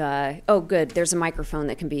oh, good, there's a microphone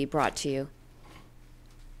that can be brought to you.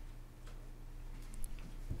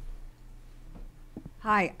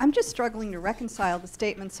 Hi, I'm just struggling to reconcile the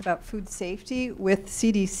statements about food safety with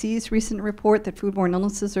CDC's recent report that foodborne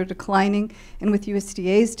illnesses are declining, and with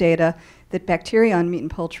USDA's data that bacteria on meat and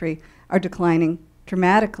poultry are declining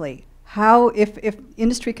dramatically. How, if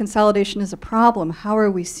industry consolidation is a problem, how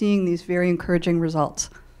are we seeing these very encouraging results?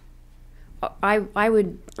 I'm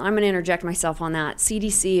going to interject myself on that.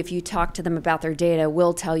 CDC, if you talk to them about their data,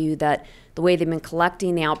 will tell you that the way they've been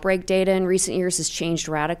collecting the outbreak data in recent years has changed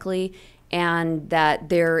radically, and that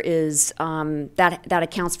there is that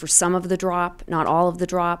accounts for some of the drop, not all of the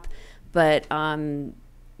drop, but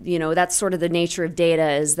you know, that's sort of the nature of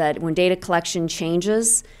data, is that when data collection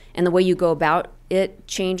changes and the way you go about it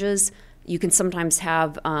changes, you can sometimes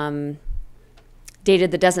have data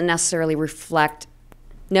that doesn't necessarily reflect.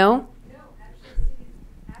 No?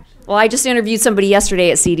 Well, I just interviewed somebody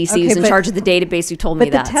yesterday at CDC who's in charge of the database who told me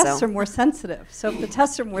that. But the tests are more sensitive. So if the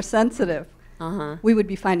tests are more sensitive, we would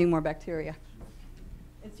be finding more bacteria.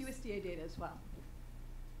 It's USDA data as well.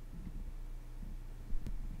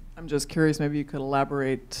 I'm just curious, maybe you could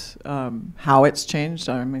elaborate how it's changed.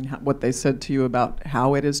 I mean, what they said to you about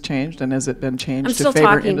how it has changed, and has it been changed to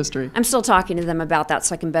favor industry? I'm still talking to them about that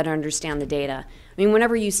so I can better understand the data. I mean,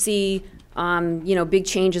 whenever you see you know, big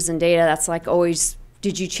changes in data, that's like always,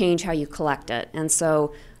 did you change how you collect it? And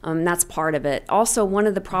so that's part of it. Also, one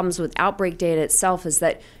of the problems with outbreak data itself is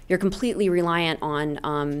that you're completely reliant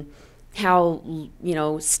on how, you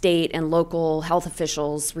know, state and local health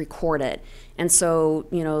officials record it. And so,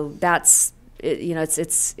 you know, that's, you know,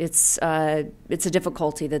 it's a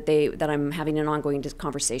difficulty that I'm having an ongoing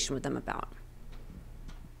conversation with them about.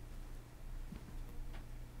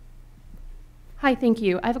 Hi, thank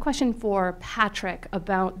you. I have a question for Patrick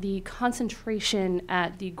about the concentration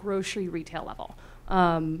at the grocery retail level.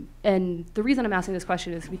 And the reason I'm asking this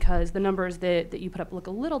question is because the numbers that you put up look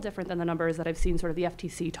a little different than the numbers that I've seen sort of the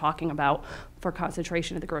FTC talking about for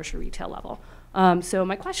concentration at the grocery retail level. So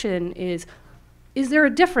my question is there a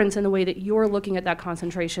difference in the way that you're looking at that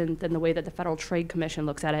concentration than the way that the Federal Trade Commission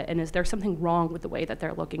looks at it? And is there something wrong with the way that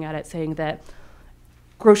they're looking at it, saying that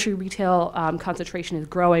grocery retail concentration is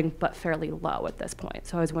growing but fairly low at this point?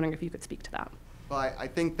 So I was wondering if you could speak to that. Well, I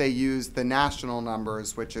think they use the national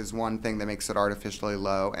numbers, which is one thing that makes it artificially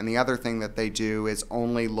low. And the other thing that they do is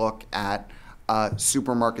only look at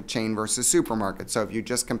supermarket chain versus supermarket. So if you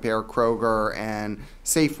just compare Kroger and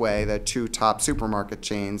Safeway, the two top supermarket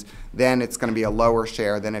chains, then it's going to be a lower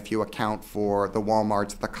share than if you account for the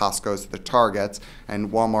Walmarts, the Costcos, the Targets,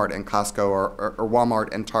 and Walmart and Costco or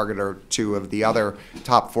Walmart and Target are two of the other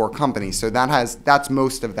top four companies. So that's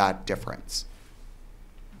most of that difference.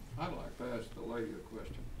 I'd like to ask the lady a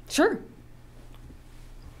question. Sure.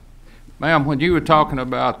 Ma'am, when you were talking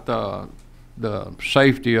about the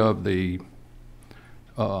safety of the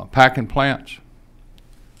packing plants,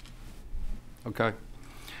 okay,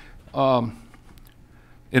 and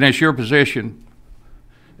it's your position,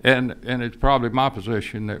 and it's probably my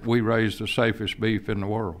position, that we raise the safest beef in the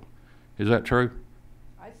world. Is that true?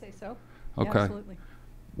 I'd say so. Okay. Yeah, absolutely.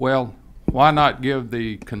 Well, why not give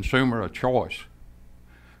the consumer a choice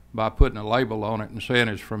by putting a label on it and saying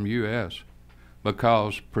it's from U.S.?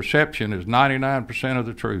 Because perception is 99% of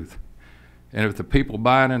the truth. And if the people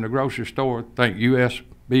buying in the grocery store think U.S.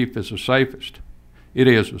 beef is the safest, it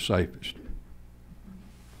is the safest.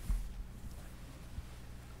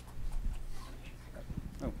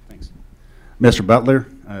 Oh, thanks. Mr. Butler,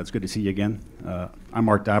 it's good to see you again. I'm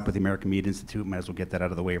Mark Dopp with the American Meat Institute. Might as well get that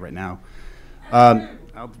out of the way right now. I'll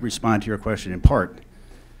respond to your question in part.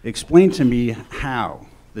 Explain to me how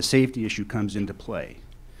the safety issue comes into play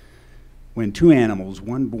when two animals,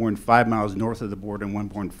 one born 5 miles north of the border and one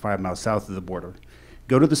born 5 miles south of the border,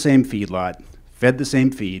 go to the same feedlot, fed the same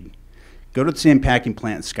feed, go to the same packing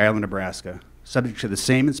plant in Schuyler, Nebraska, subject to the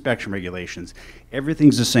same inspection regulations.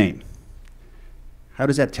 Everything's the same. How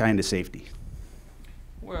does that tie into safety?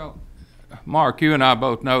 Well, Mark, you and I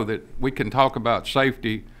both know that we can talk about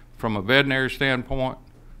safety from a veterinary standpoint,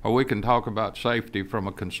 or we can talk about safety from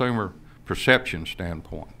a consumer perception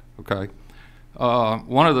standpoint, okay?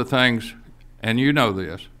 One of the things, and you know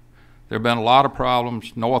this, there have been a lot of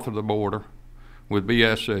problems north of the border with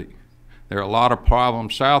BSE. There are a lot of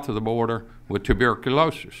problems south of the border with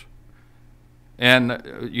tuberculosis.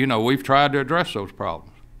 And, you know, we've tried to address those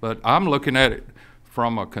problems. But I'm looking at it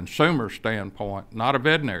from a consumer standpoint, not a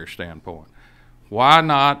veterinary standpoint. Why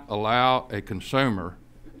not allow a consumer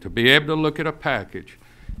to be able to look at a package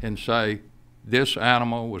and say, this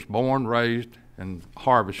animal was born, raised, and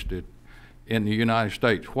harvested in the United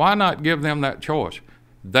States? Why not give them that choice?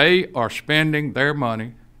 They are spending their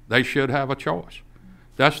money. They should have a choice.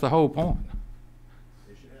 That's the whole point.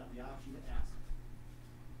 They should have the option to ask.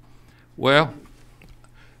 Well,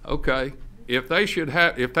 okay, if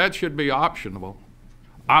that should be optional,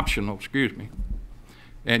 excuse me,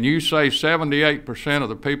 and you say 78% of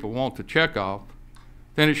the people want the checkoff,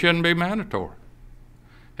 then it shouldn't be mandatory.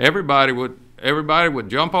 Everybody would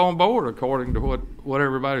jump on board according to what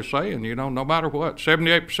everybody's saying, you know, no matter what.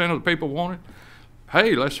 78% of the people want it.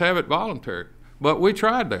 Hey, let's have it voluntary. But we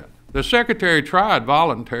tried that. The secretary tried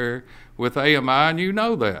voluntary with AMI, and you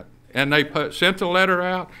know that. And they sent the letter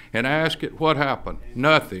out and asked it, what happened?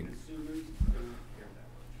 Nothing. Consumers don't care that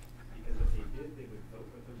much, because if they did, they would vote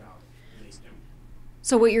with their dollars, and they don't.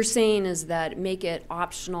 So what you're saying is that make it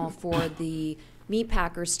optional for the meat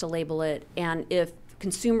packers to label it, and if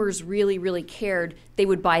consumers really, really cared, they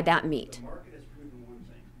would buy that meat. The market has proven one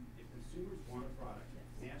thing. If consumers want a product,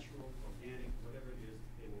 natural, organic, whatever it is,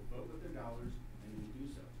 they will vote with their dollars and they will do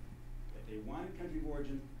so. If they want a country of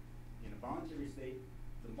origin in a voluntary state,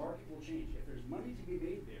 the market will change. If there's money to be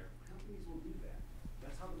made there, companies will do that.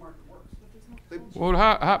 That's how the market works. Well,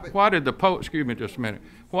 why did the poll, excuse me just a minute,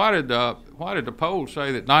 why did the poll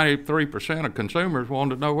say that 93% of consumers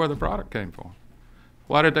wanted to know where the product came from?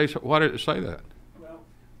 Why did it say that? Well,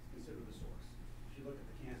 consider the source. If you look at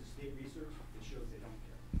the Kansas State research, it shows they don't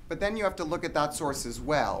care. But then you have to look at that source as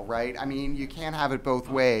well, right? I mean, you can't have it both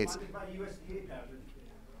ways. Funded by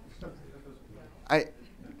USDA,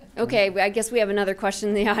 Okay, I guess we have another question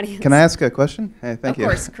in the audience. Can I ask a question? Hey, thank you. Of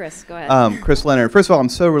course, Chris, go ahead. Chris Leonard. First of all, I'm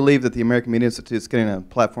so relieved that the American Media Institute is getting a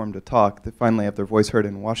platform to talk. They finally have their voice heard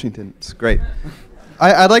in Washington. It's great.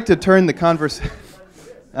 I'd like to turn the conversation.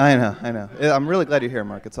 I know. I'm really glad you're here,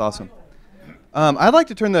 Mark. It's awesome. I'd like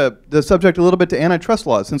to turn the subject a little bit to antitrust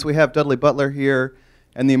laws. Since we have Dudley Butler here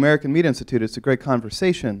and the American Meat Institute, it's a great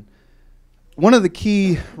conversation. One of the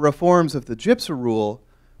key reforms of the GIPSA rule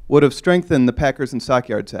would have strengthened the Packers and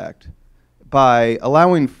Stockyards Act by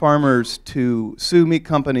allowing farmers to sue meat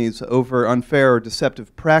companies over unfair or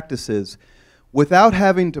deceptive practices without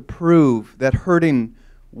having to prove that hurting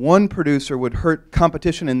one producer would hurt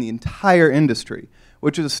competition in the entire industry,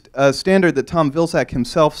 which is a standard that Tom Vilsack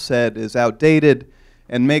himself said is outdated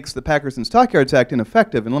and makes the Packers and Stockyards Act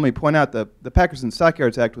ineffective. And let me point out that the Packers and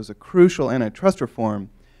Stockyards Act was a crucial antitrust reform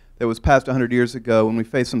that was passed 100 years ago when we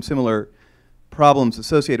faced some similar problems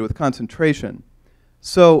associated with concentration.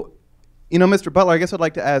 So, you know, Mr. Butler, I guess I'd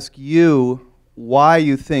like to ask you why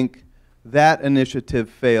you think that initiative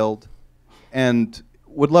failed, and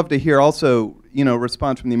would love to hear also, you know,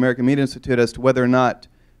 response from the American Meat Institute as to whether or not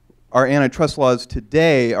our antitrust laws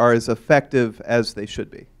today are as effective as they should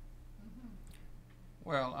be.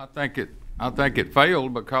 Well, I think it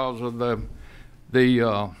failed because of the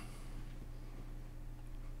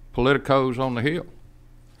politicos on the Hill.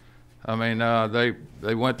 I mean,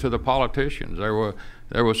 they went to the politicians. There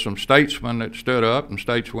were some statesmen that stood up and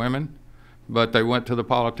stateswomen, but they went to the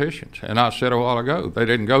politicians. And I said a while ago, they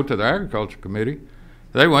didn't go to the Agriculture Committee.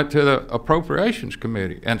 They went to the Appropriations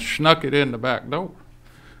Committee and snuck it in the back door.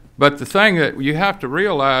 But the thing that you have to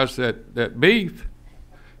realize that beef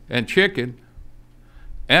and chicken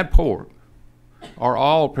and pork are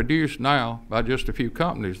all produced now by just a few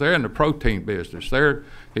companies. They're in the protein business. It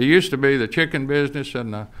used to be the chicken business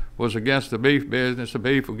and was against the beef business, the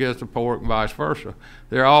beef against the pork, and vice versa.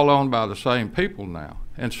 They're all owned by the same people now.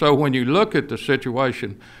 And so when you look at the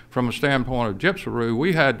situation from a standpoint of gypsy,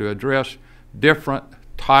 we had to address different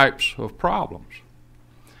types of problems.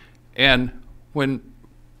 And when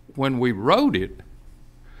we wrote it,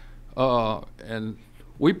 and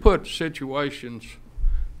we put situations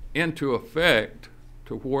into effect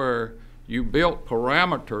to where you built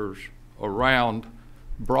parameters around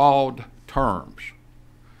broad terms.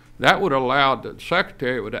 That would allow the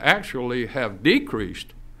secretary would actually have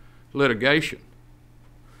decreased litigation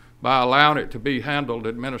by allowing it to be handled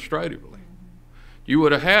administratively. you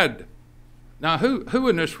would have had. Now, who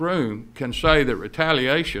in this room can say that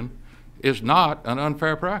retaliation is not an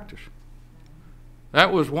unfair practice?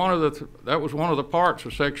 That was one of the parts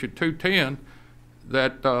of Section 210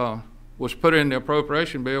 that was put in the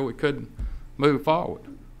appropriation bill. We couldn't move forward.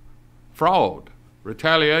 Fraud,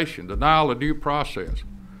 retaliation, denial of due process.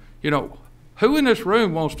 You know, who in this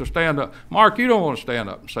room wants to stand up? Mark, you don't want to stand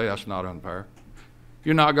up and say that's not unfair.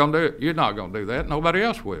 You're not going to do it. You're not going to do that. Nobody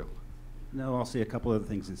else will. No, I'll say a couple other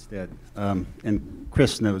things instead. And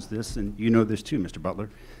Chris knows this, and you know this too, Mr. Butler.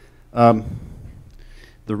 One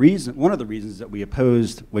of the reasons that we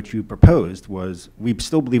opposed what you proposed was we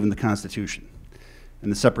still believe in the Constitution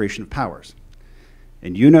and the separation of powers.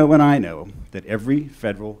 And you know and I know that every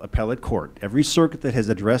federal appellate court, every circuit that has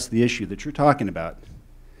addressed the issue that you're talking about,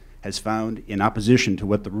 has found in opposition to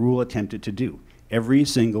what the rule attempted to do. Every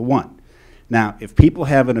single one. Now, if people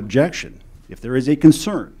have an objection, if there is a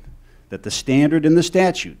concern that the standard in the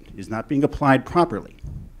statute is not being applied properly,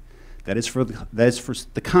 that is for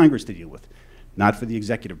the Congress to deal with, not for the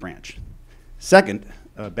executive branch. Second,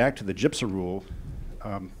 back to the GIPSA rule,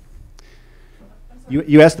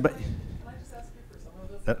 you asked about... Can I just ask you for some of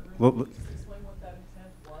this? Explain what that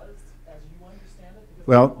intent was as you understand it?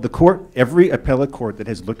 Well, the court, every appellate court that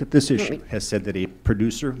has looked at this issue has said that a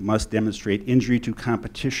producer must demonstrate injury to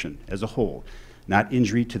competition as a whole, not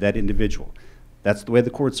injury to that individual. That's the way the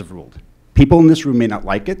courts have ruled. People in this room may not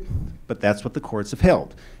like it, but that's what the courts have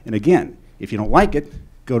held. And again, if you don't like it,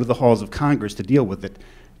 go to the halls of Congress to deal with it.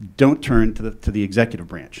 Don't turn to the executive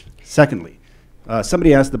branch. Secondly,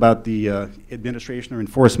 somebody asked about the administration or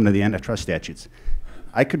enforcement of the antitrust statutes.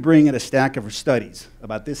 I could bring in a stack of studies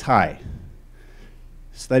about this high,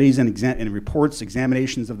 studies and reports,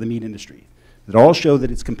 examinations of the meat industry that all show that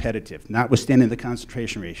it's competitive, notwithstanding the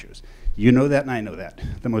concentration ratios. You know that and I know that.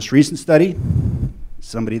 The most recent study,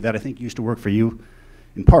 somebody that I think used to work for you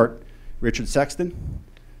in part, Richard Sexton,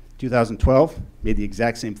 2012, made the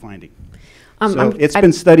exact same finding. So it's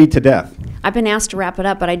been studied to death. I've been asked to wrap it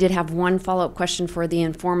up, but I did have one follow-up question for the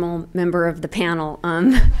informal member of the panel.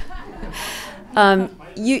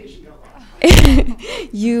 You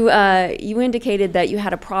indicated that you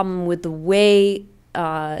had a problem with the way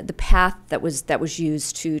the path that was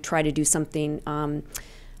used to try to do something on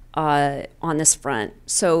this front.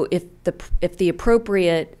 So if the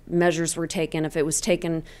appropriate measures were taken, if it was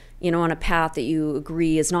taken, on a path that you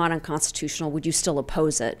agree is not unconstitutional, would you still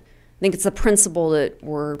oppose it? I think it's the principle that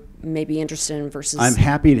we're maybe interested in versus... I'm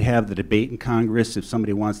happy to have the debate in Congress if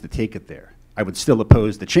somebody wants to take it there. I would still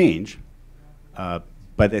oppose the change, but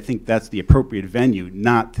I think that's the appropriate venue,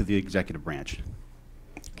 not to the executive branch.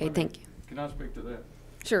 Okay, thank you. Can I speak to that?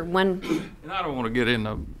 Sure, one. And I don't want to get in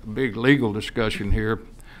a big legal discussion here,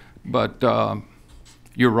 but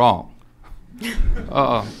you're wrong.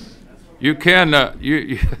 You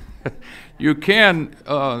can,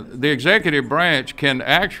 the executive branch can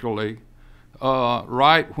actually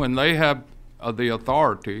write when they have the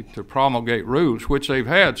authority to promulgate rules, which they've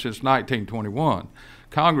had since 1921.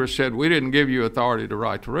 Congress said, we didn't give you authority to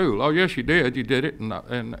write the rule. Oh, yes, you did. You did it in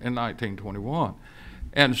 1921.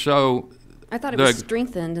 And so... I thought it was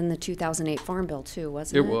strengthened in the 2008 Farm Bill, too,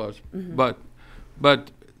 wasn't it? It was. Mm-hmm.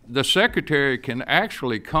 But the Secretary can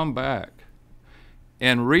actually come back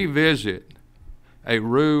and revisit a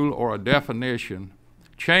rule or a definition,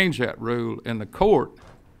 change that rule, and the court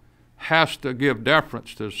has to give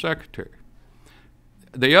deference to the Secretary.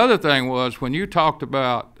 The other thing was when you talked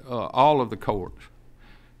about all of the courts,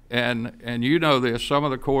 and you know this, some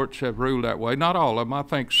of the courts have ruled that way. Not all of them. I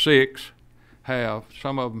think 6 have.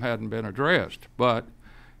 Some of them hadn't been addressed. But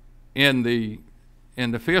in the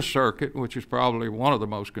Fifth Circuit, which is probably one of the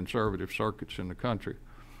most conservative circuits in the country,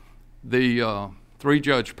 the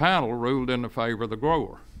 3-judge panel ruled in the favor of the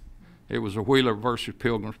grower. It was a Wheeler versus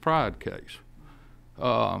Pilgrim's Pride case.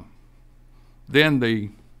 Then the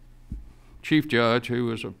chief judge, who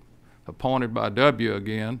was appointed by W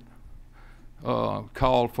again,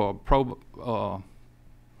 called for a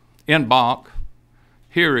en banc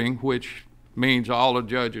hearing, which means all the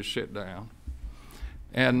judges sit down.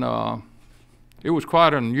 And it was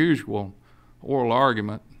quite an unusual oral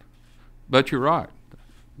argument, but you're right.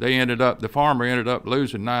 The farmer ended up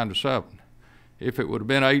losing 9-7. If it would have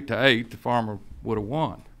been 8-8, the farmer would have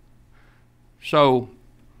won. So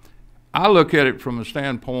I look at it from the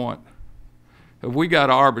standpoint of we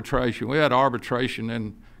had arbitration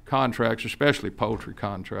in contracts, especially poultry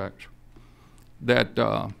contracts,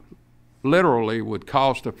 that literally would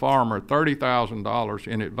cost a farmer $30,000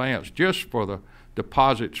 in advance just for the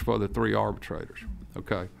deposits for the 3 arbitrators,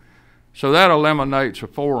 okay? So that eliminates a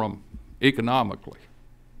forum economically.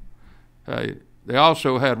 They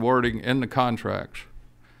also had wording in the contracts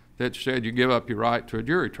that said you give up your right to a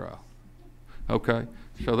jury trial. Okay,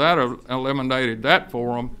 so that eliminated that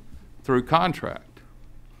for them through contract.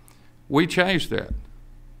 We changed that.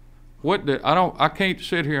 I can't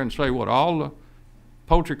sit here and say what all the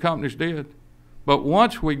poultry companies did, but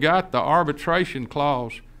once we got the arbitration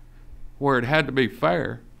clause where it had to be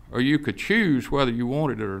fair, or you could choose whether you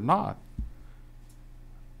wanted it or not,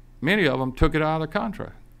 many of them took it out of the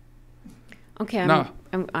contract. Okay,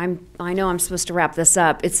 I know I'm supposed to wrap this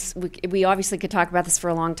up. We obviously could talk about this for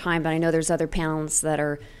a long time, but I know there's other panels that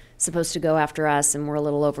are supposed to go after us, and we're a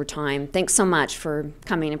little over time. Thanks so much for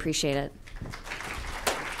coming. Appreciate it.